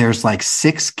 And there's like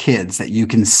 6 kids that you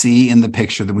can see in the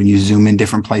picture that when you zoom in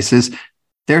different places,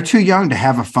 they're too young to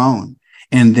have a phone.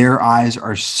 And their eyes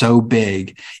are so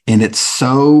big and it's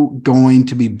so going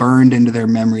to be burned into their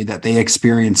memory that they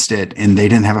experienced it and they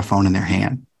didn't have a phone in their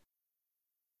hand.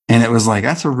 And it was like,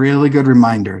 that's a really good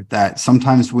reminder that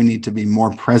sometimes we need to be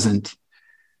more present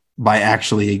by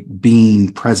actually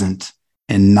being present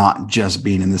and not just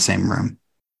being in the same room.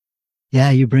 Yeah,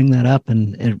 you bring that up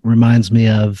and it reminds me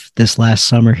of this last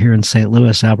summer here in St.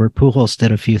 Louis. Albert Pujols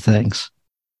did a few things.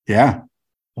 Yeah.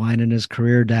 Winding his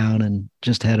career down and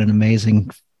just had an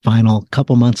amazing final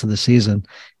couple months of the season.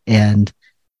 And,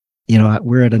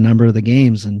 we're at a number of the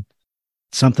games and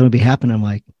something would be happening. I'm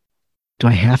like, do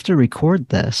I have to record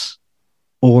this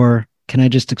or can I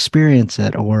just experience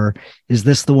it? Or is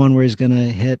this the one where he's going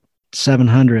to hit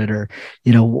 700 or,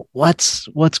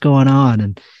 what's going on?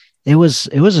 And it was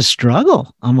a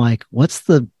struggle. I'm like, what's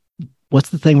the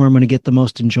thing where I'm going to get the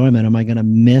most enjoyment? Am I going to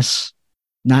miss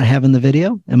not having the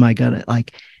video? Am I going to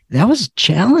that was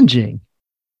challenging.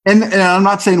 And I'm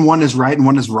not saying one is right and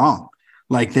one is wrong.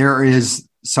 Like there is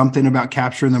something about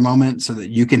capturing the moment so that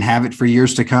you can have it for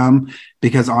years to come.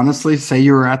 Because honestly, say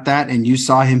you were at that and you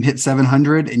saw him hit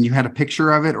 700 and you had a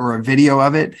picture of it or a video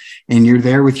of it and you're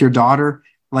there with your daughter.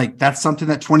 Like that's something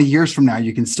that 20 years from now,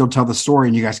 you can still tell the story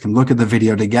and you guys can look at the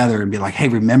video together and be like, hey,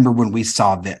 remember when we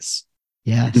saw this?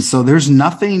 Yeah. And so there's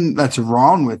nothing that's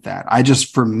wrong with that.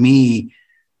 For me,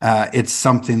 it's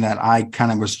something that I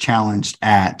kind of was challenged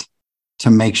at to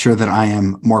make sure that I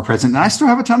am more present. And I still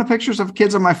have a ton of pictures of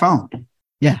kids on my phone.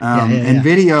 And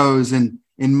videos and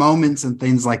in moments and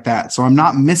things like that. So I'm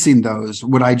not missing those.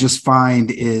 What I just find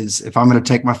is if I'm going to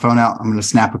take my phone out, I'm going to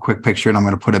snap a quick picture and I'm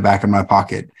going to put it back in my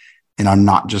pocket. And I'm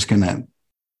not just going to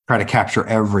try to capture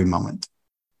every moment.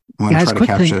 Guys,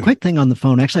 quick thing on the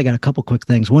phone. Actually, I got a couple quick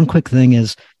things. One quick thing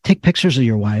is take pictures of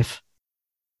your wife.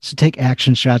 So take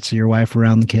action shots of your wife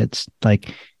around the kids.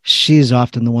 Like she's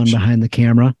often the one behind the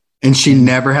camera. And she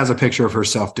never has a picture of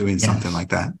herself doing something like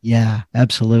that. Yeah,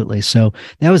 absolutely. So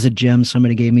that was a gem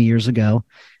somebody gave me years ago.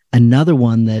 Another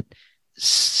one that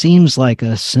seems like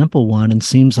a simple one and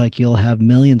seems like you'll have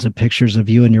millions of pictures of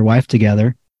you and your wife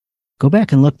together. Go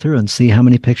back and look through and see how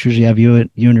many pictures you have you and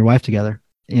your wife together.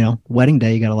 Wedding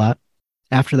day, you got a lot.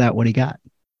 After that, what do you got?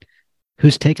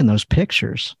 Who's taking those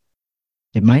pictures?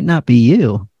 It might not be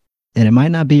you and it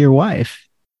might not be your wife.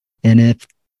 And if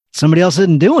somebody else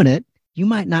isn't doing it, you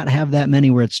might not have that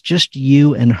many where it's just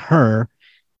you and her.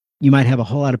 You might have a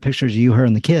whole lot of pictures of you, her,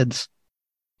 and the kids,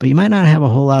 but you might not have a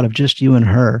whole lot of just you and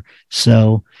her.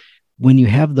 So when you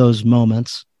have those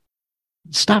moments,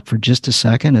 stop for just a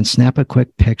second and snap a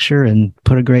quick picture and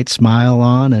put a great smile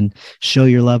on and show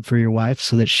your love for your wife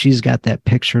so that she's got that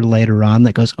picture later on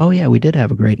that goes, oh yeah, we did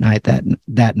have a great night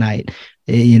that night,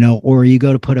 or you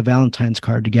go to put a Valentine's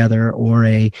card together or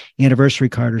a anniversary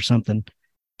card or something.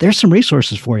 There's some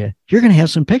resources for you. You're going to have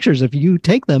some pictures if you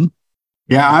take them.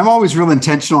 Yeah, I'm always real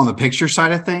intentional on the picture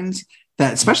side of things,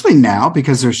 that especially now,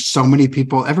 because there's so many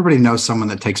people, everybody knows someone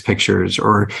that takes pictures,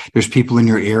 or there's people in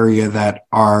your area that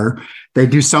they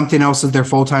do something else as their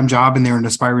full-time job and they're an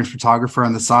aspiring photographer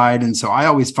on the side. And so I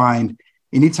always find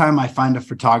anytime I find a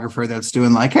photographer that's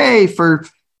doing like, hey, for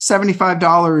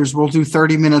 $75, we'll do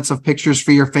 30 minutes of pictures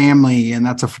for your family. And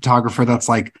that's a photographer that's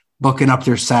like booking up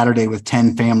their Saturday with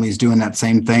 10 families doing that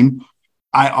same thing.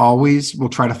 I always will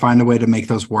try to find a way to make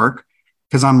those work.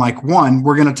 Because I'm like, one,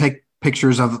 we're going to take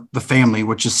pictures of the family,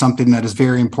 which is something that is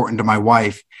very important to my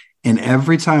wife. And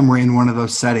every time we're in one of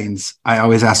those settings, I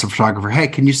always ask the photographer, hey,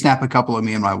 can you snap a couple of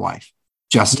me and my wife?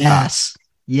 Just us.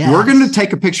 Yes. We're going to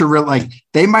take a picture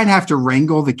they might have to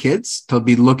wrangle the kids to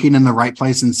be looking in the right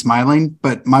place and smiling.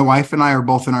 But my wife and I are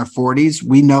both in our 40s.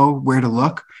 We know where to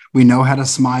look. We know how to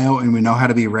smile and we know how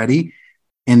to be ready.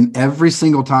 And every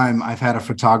single time I've had a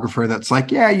photographer that's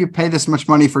like, yeah, you pay this much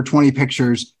money for 20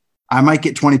 pictures. I might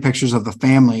get 20 pictures of the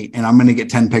family and I'm going to get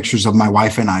 10 pictures of my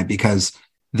wife and I, because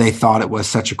they thought it was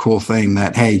such a cool thing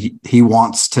that, hey, he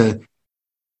wants to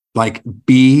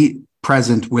be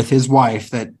present with his wife,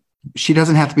 that she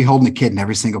doesn't have to be holding a kid in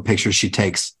every single picture she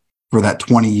takes for that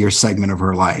 20-year segment of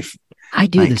her life. I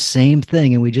do the same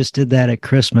thing. And we just did that at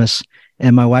Christmas.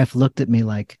 And my wife looked at me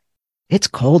like, it's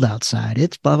cold outside.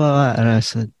 It's blah, blah, blah. And I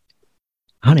said,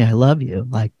 honey, I love you.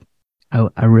 Like,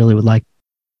 I really would like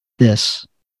this.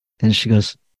 And she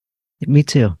goes, me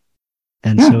too.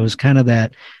 And Yeah. so it was kind of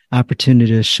that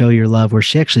opportunity to show your love where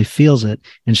she actually feels it,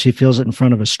 and she feels it in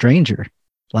front of a stranger.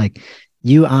 Like,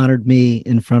 you honored me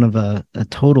in front of a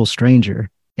total stranger.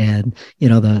 And,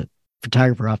 the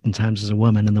photographer oftentimes is a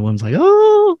woman, and the woman's like,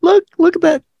 oh, look at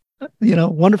that,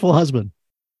 wonderful husband.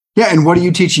 Yeah. And what are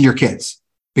you teaching your kids?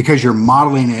 Because you're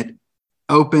modeling it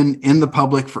open in the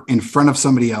public in front of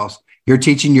somebody else. You're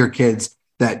teaching your kids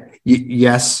that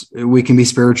yes, we can be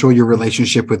spiritual. Your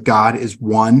relationship with God is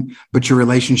one, but your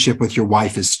relationship with your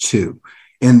wife is two.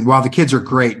 And while the kids are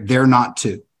great, they're not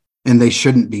two, and they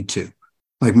shouldn't be two.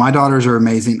 Like, my daughters are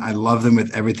amazing. I love them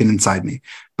with everything inside me,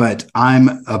 but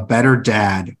I'm a better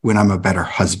dad when I'm a better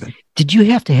husband. Did you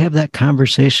have to have that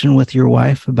conversation with your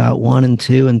wife about 1 and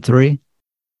 2 and 3?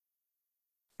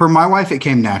 For my wife, it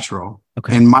came natural.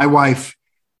 Okay. And my wife,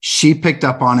 she picked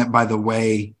up on it by the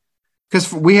way,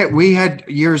 because we had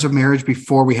years of marriage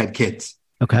before we had kids.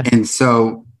 Okay. And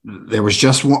so there was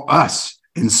just us.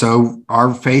 And so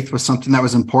our faith was something that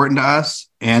was important to us,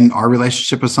 and our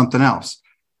relationship was something else.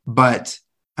 But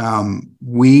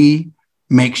we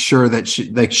make sure that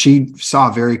she saw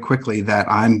very quickly that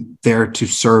I'm there to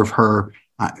serve her,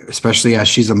 especially as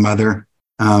she's a mother.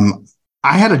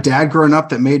 I had a dad growing up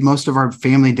that made most of our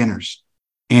family dinners.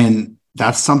 And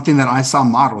that's something that I saw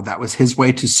modeled. That was his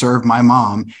way to serve my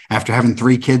mom after having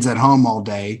 3 kids at home all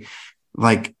day,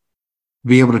 like,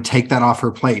 be able to take that off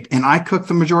her plate. And I cook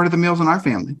the majority of the meals in our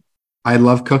family. I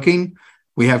love cooking.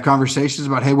 We have conversations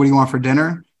about, hey, what do you want for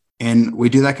dinner? And we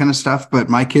do that kind of stuff. But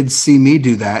my kids see me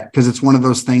do that because it's one of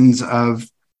those things of,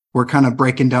 we're kind of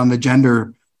breaking down the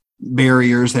gender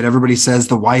barriers that everybody says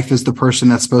the wife is the person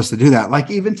that's supposed to do that.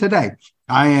 Like, even today,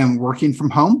 I am working from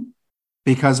home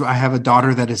because I have a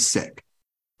daughter that is sick.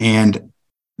 And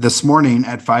this morning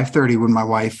at 5:30, when my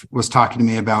wife was talking to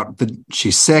me about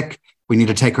she's sick, we need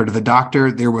to take her to the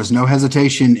doctor, there was no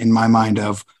hesitation in my mind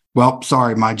of, well,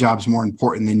 sorry, my job's more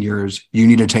important than yours. You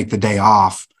need to take the day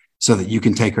off so that you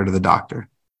can take her to the doctor.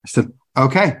 I said,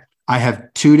 okay. I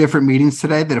have 2 different meetings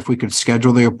today that if we could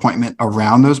schedule the appointment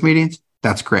around those meetings,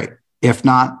 that's great. If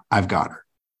not, I've got her.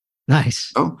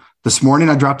 Nice. So this morning,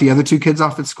 I dropped the other 2 kids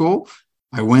off at school.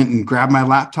 I went and grabbed my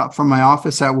laptop from my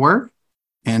office at work,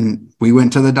 and we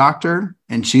went to the doctor,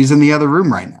 and she's in the other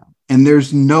room right now. And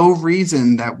there's no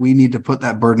reason that we need to put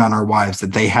that burden on our wives,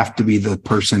 that they have to be the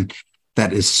person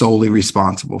that is solely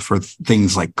responsible for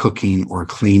things like cooking or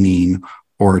cleaning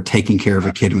or taking care of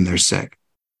a kid when they're sick.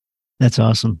 That's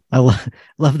awesome. I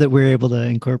love that we're able to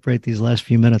incorporate these last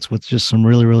few minutes with just some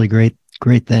really, really great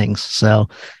things. So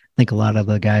I think a lot of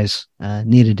the guys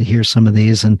needed to hear some of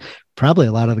these, and probably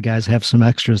a lot of the guys have some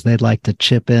extras they'd like to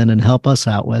chip in and help us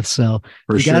out with. So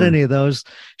if you got any of those,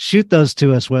 shoot those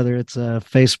to us, whether it's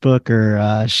Facebook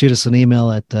or shoot us an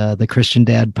email at the Christian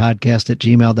Dad Podcast at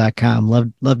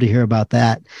gmail.com. Love to hear about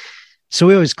that. So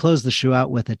we always close the show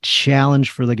out with a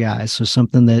challenge for the guys. So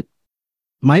something that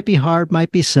might be hard,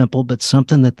 might be simple, but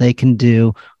something that they can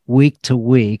do week to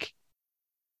week.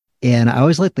 And I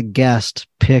always let the guest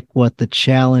pick what the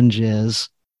challenge is.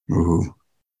 Ooh.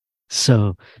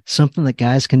 So something that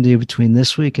guys can do between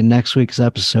this week and next week's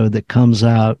episode that comes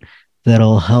out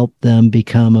that'll help them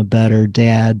become a better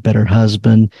dad, better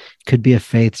husband. Could be a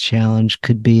faith challenge,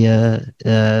 could be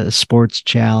a sports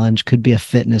challenge, could be a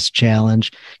fitness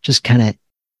challenge, just kind of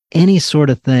any sort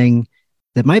of thing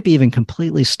that might be even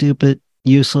completely stupid,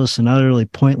 useless, and utterly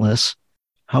pointless.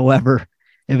 However,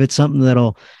 if it's something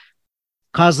that'll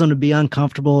cause them to be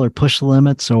uncomfortable or push the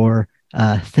limits or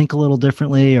think a little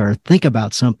differently or think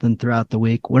about something throughout the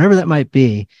week, whatever that might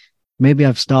be, maybe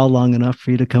I've stalled long enough for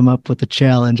you to come up with a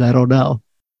challenge. I don't know.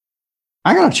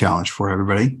 I got a challenge for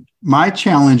everybody. My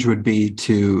challenge would be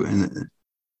to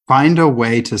find a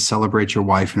way to celebrate your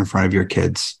wife in front of your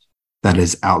kids that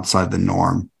is outside the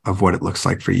norm of what it looks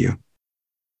like for you.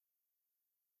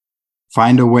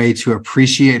 Find a way to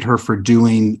appreciate her for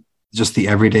doing just the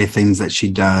everyday things that she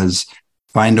does.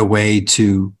 Find a way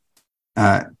to,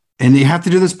 and you have to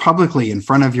do this publicly in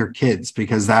front of your kids,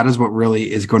 because that is what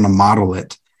really is going to model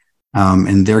it.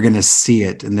 And they're going to see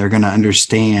it, and they're going to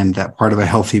understand that part of a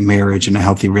healthy marriage and a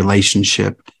healthy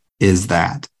relationship is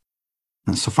that.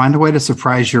 And so find a way to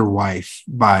surprise your wife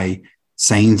by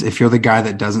saying, if you're the guy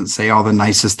that doesn't say all the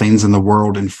nicest things in the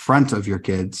world in front of your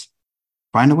kids,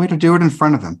 find a way to do it in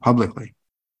front of them publicly.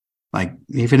 Like,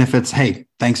 even if it's, hey,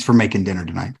 thanks for making dinner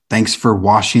tonight. Thanks for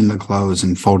washing the clothes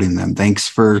and folding them. Thanks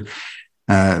for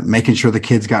making sure the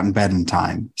kids got in bed in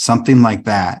time. Something like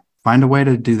that. Find a way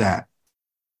to do that.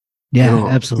 Yeah,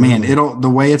 absolutely. Man, the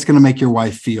way it's going to make your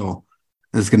wife feel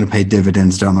is going to pay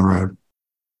dividends down the road.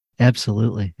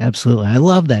 Absolutely. Absolutely. I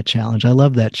love that challenge. I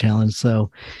love that challenge.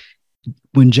 So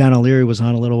when John O'Leary was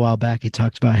on a little while back, he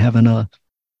talked about having a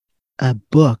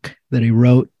book that he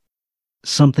wrote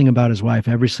something about his wife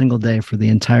every single day for the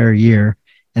entire year.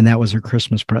 And that was her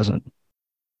Christmas present.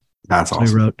 That's So awesome.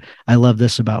 he wrote, I love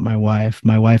this about my wife.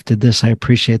 My wife did this. I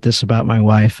appreciate this about my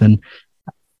wife. And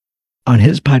on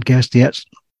his podcast,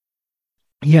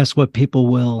 yes, what people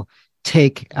will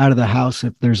take out of the house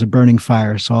if there's a burning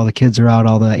fire. So all the kids are out,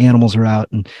 all the animals are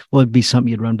out, and it'd be something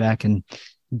you'd run back and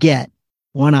get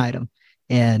one item.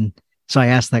 And so I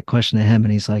asked that question to him,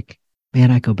 and he's like, man,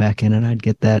 I'd go back in and I'd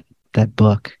get that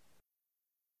book.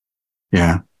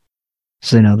 Yeah.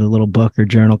 So, the little book or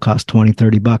journal cost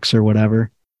 $20-$30 or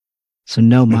whatever. So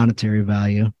no monetary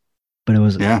value, but it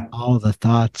was all the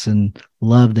thoughts and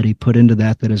love that he put into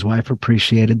that his wife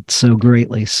appreciated so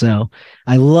greatly. So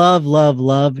I love, love,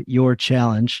 love your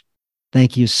challenge.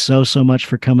 Thank you so much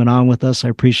for coming on with us. I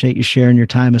appreciate you sharing your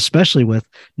time, especially with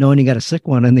knowing you got a sick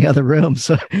one in the other room.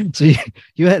 So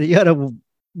you had a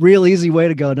real easy way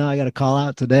to go. No, I got to call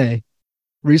out today.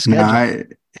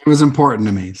 Reschedule. It was important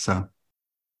to me. So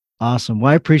awesome.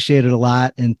 Well, I appreciate it a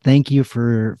lot. And thank you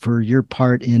for your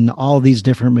part in all these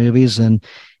different movies. And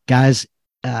guys,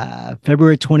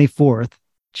 February 24th,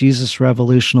 Jesus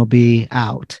Revolution will be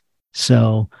out.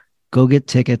 So go get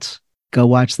tickets, go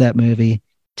watch that movie,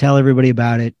 tell everybody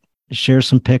about it, share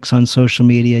some pics on social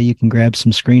media. You can grab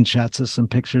some screenshots of some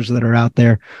pictures that are out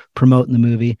there promoting the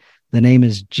movie. The name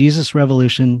is Jesus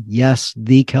Revolution. Yes,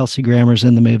 the Kelsey Grammer's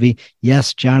in the movie.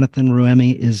 Yes, Jonathan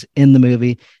Ruemi is in the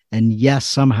movie. And yes,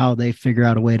 somehow they figure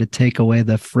out a way to take away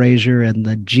the Frasier and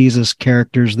the Jesus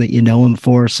characters that you know him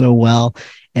for so well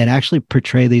and actually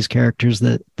portray these characters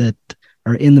that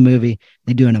are in the movie.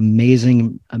 They do an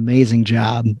amazing, amazing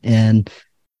job. And,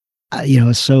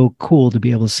 it's so cool to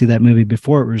be able to see that movie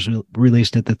before it was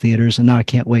released at the theaters. And now I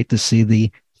can't wait to see the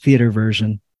theater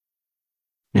version.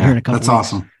 Yeah, that's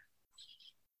awesome.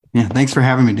 Yeah, thanks for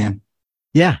having me, Dan.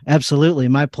 Yeah, absolutely.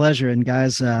 My pleasure. And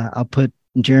guys, I'll put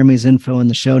Jeremy's info in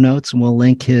the show notes, and we'll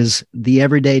link the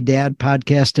Everyday Dad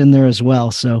podcast in there as well.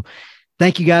 So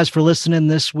thank you guys for listening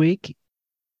this week.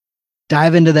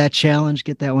 Dive into that challenge,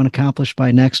 get that one accomplished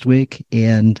by next week.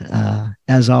 And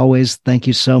as always, thank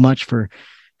you so much for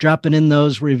dropping in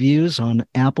those reviews on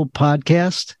Apple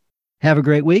Podcast. Have a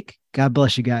great week. God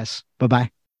bless you guys. Bye-bye.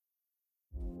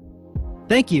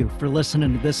 Thank you for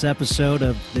listening to this episode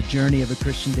of the Journey of a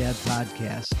Christian Dad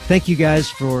podcast. Thank you guys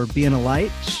for being a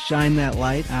light. Shine that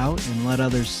light out and let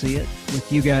others see it. With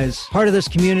you guys part of this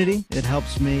community, it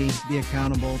helps me be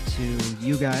accountable to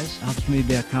you guys. It helps me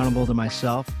be accountable to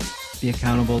myself, be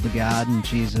accountable to God and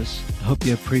Jesus. I hope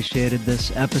you appreciated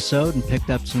this episode and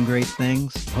picked up some great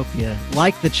things. Hope you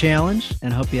like the challenge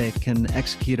and hope you can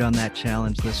execute on that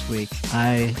challenge this week.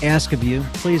 I ask of you,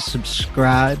 please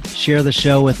subscribe, share the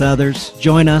show with others.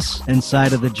 Join us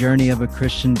inside of the Journey of a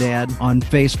Christian Dad on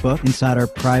Facebook, inside our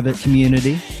private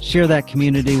community. Share that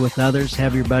community with others.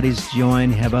 Have your buddies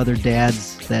join. Have other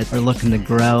dads that are looking to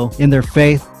grow in their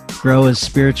faith, grow as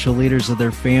spiritual leaders of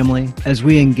their family. As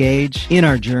we engage in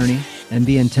our journey and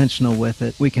be intentional with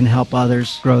it, we can help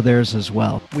others grow theirs as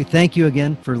well. We thank you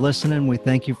again for listening. We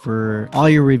thank you for all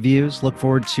your reviews. Look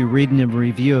forward to reading a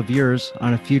review of yours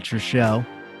on a future show.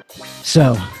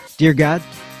 So, dear God,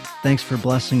 thanks for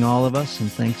blessing all of us,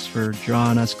 and thanks for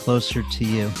drawing us closer to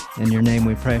you. In your name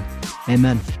we pray.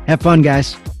 Amen. Have fun,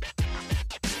 guys.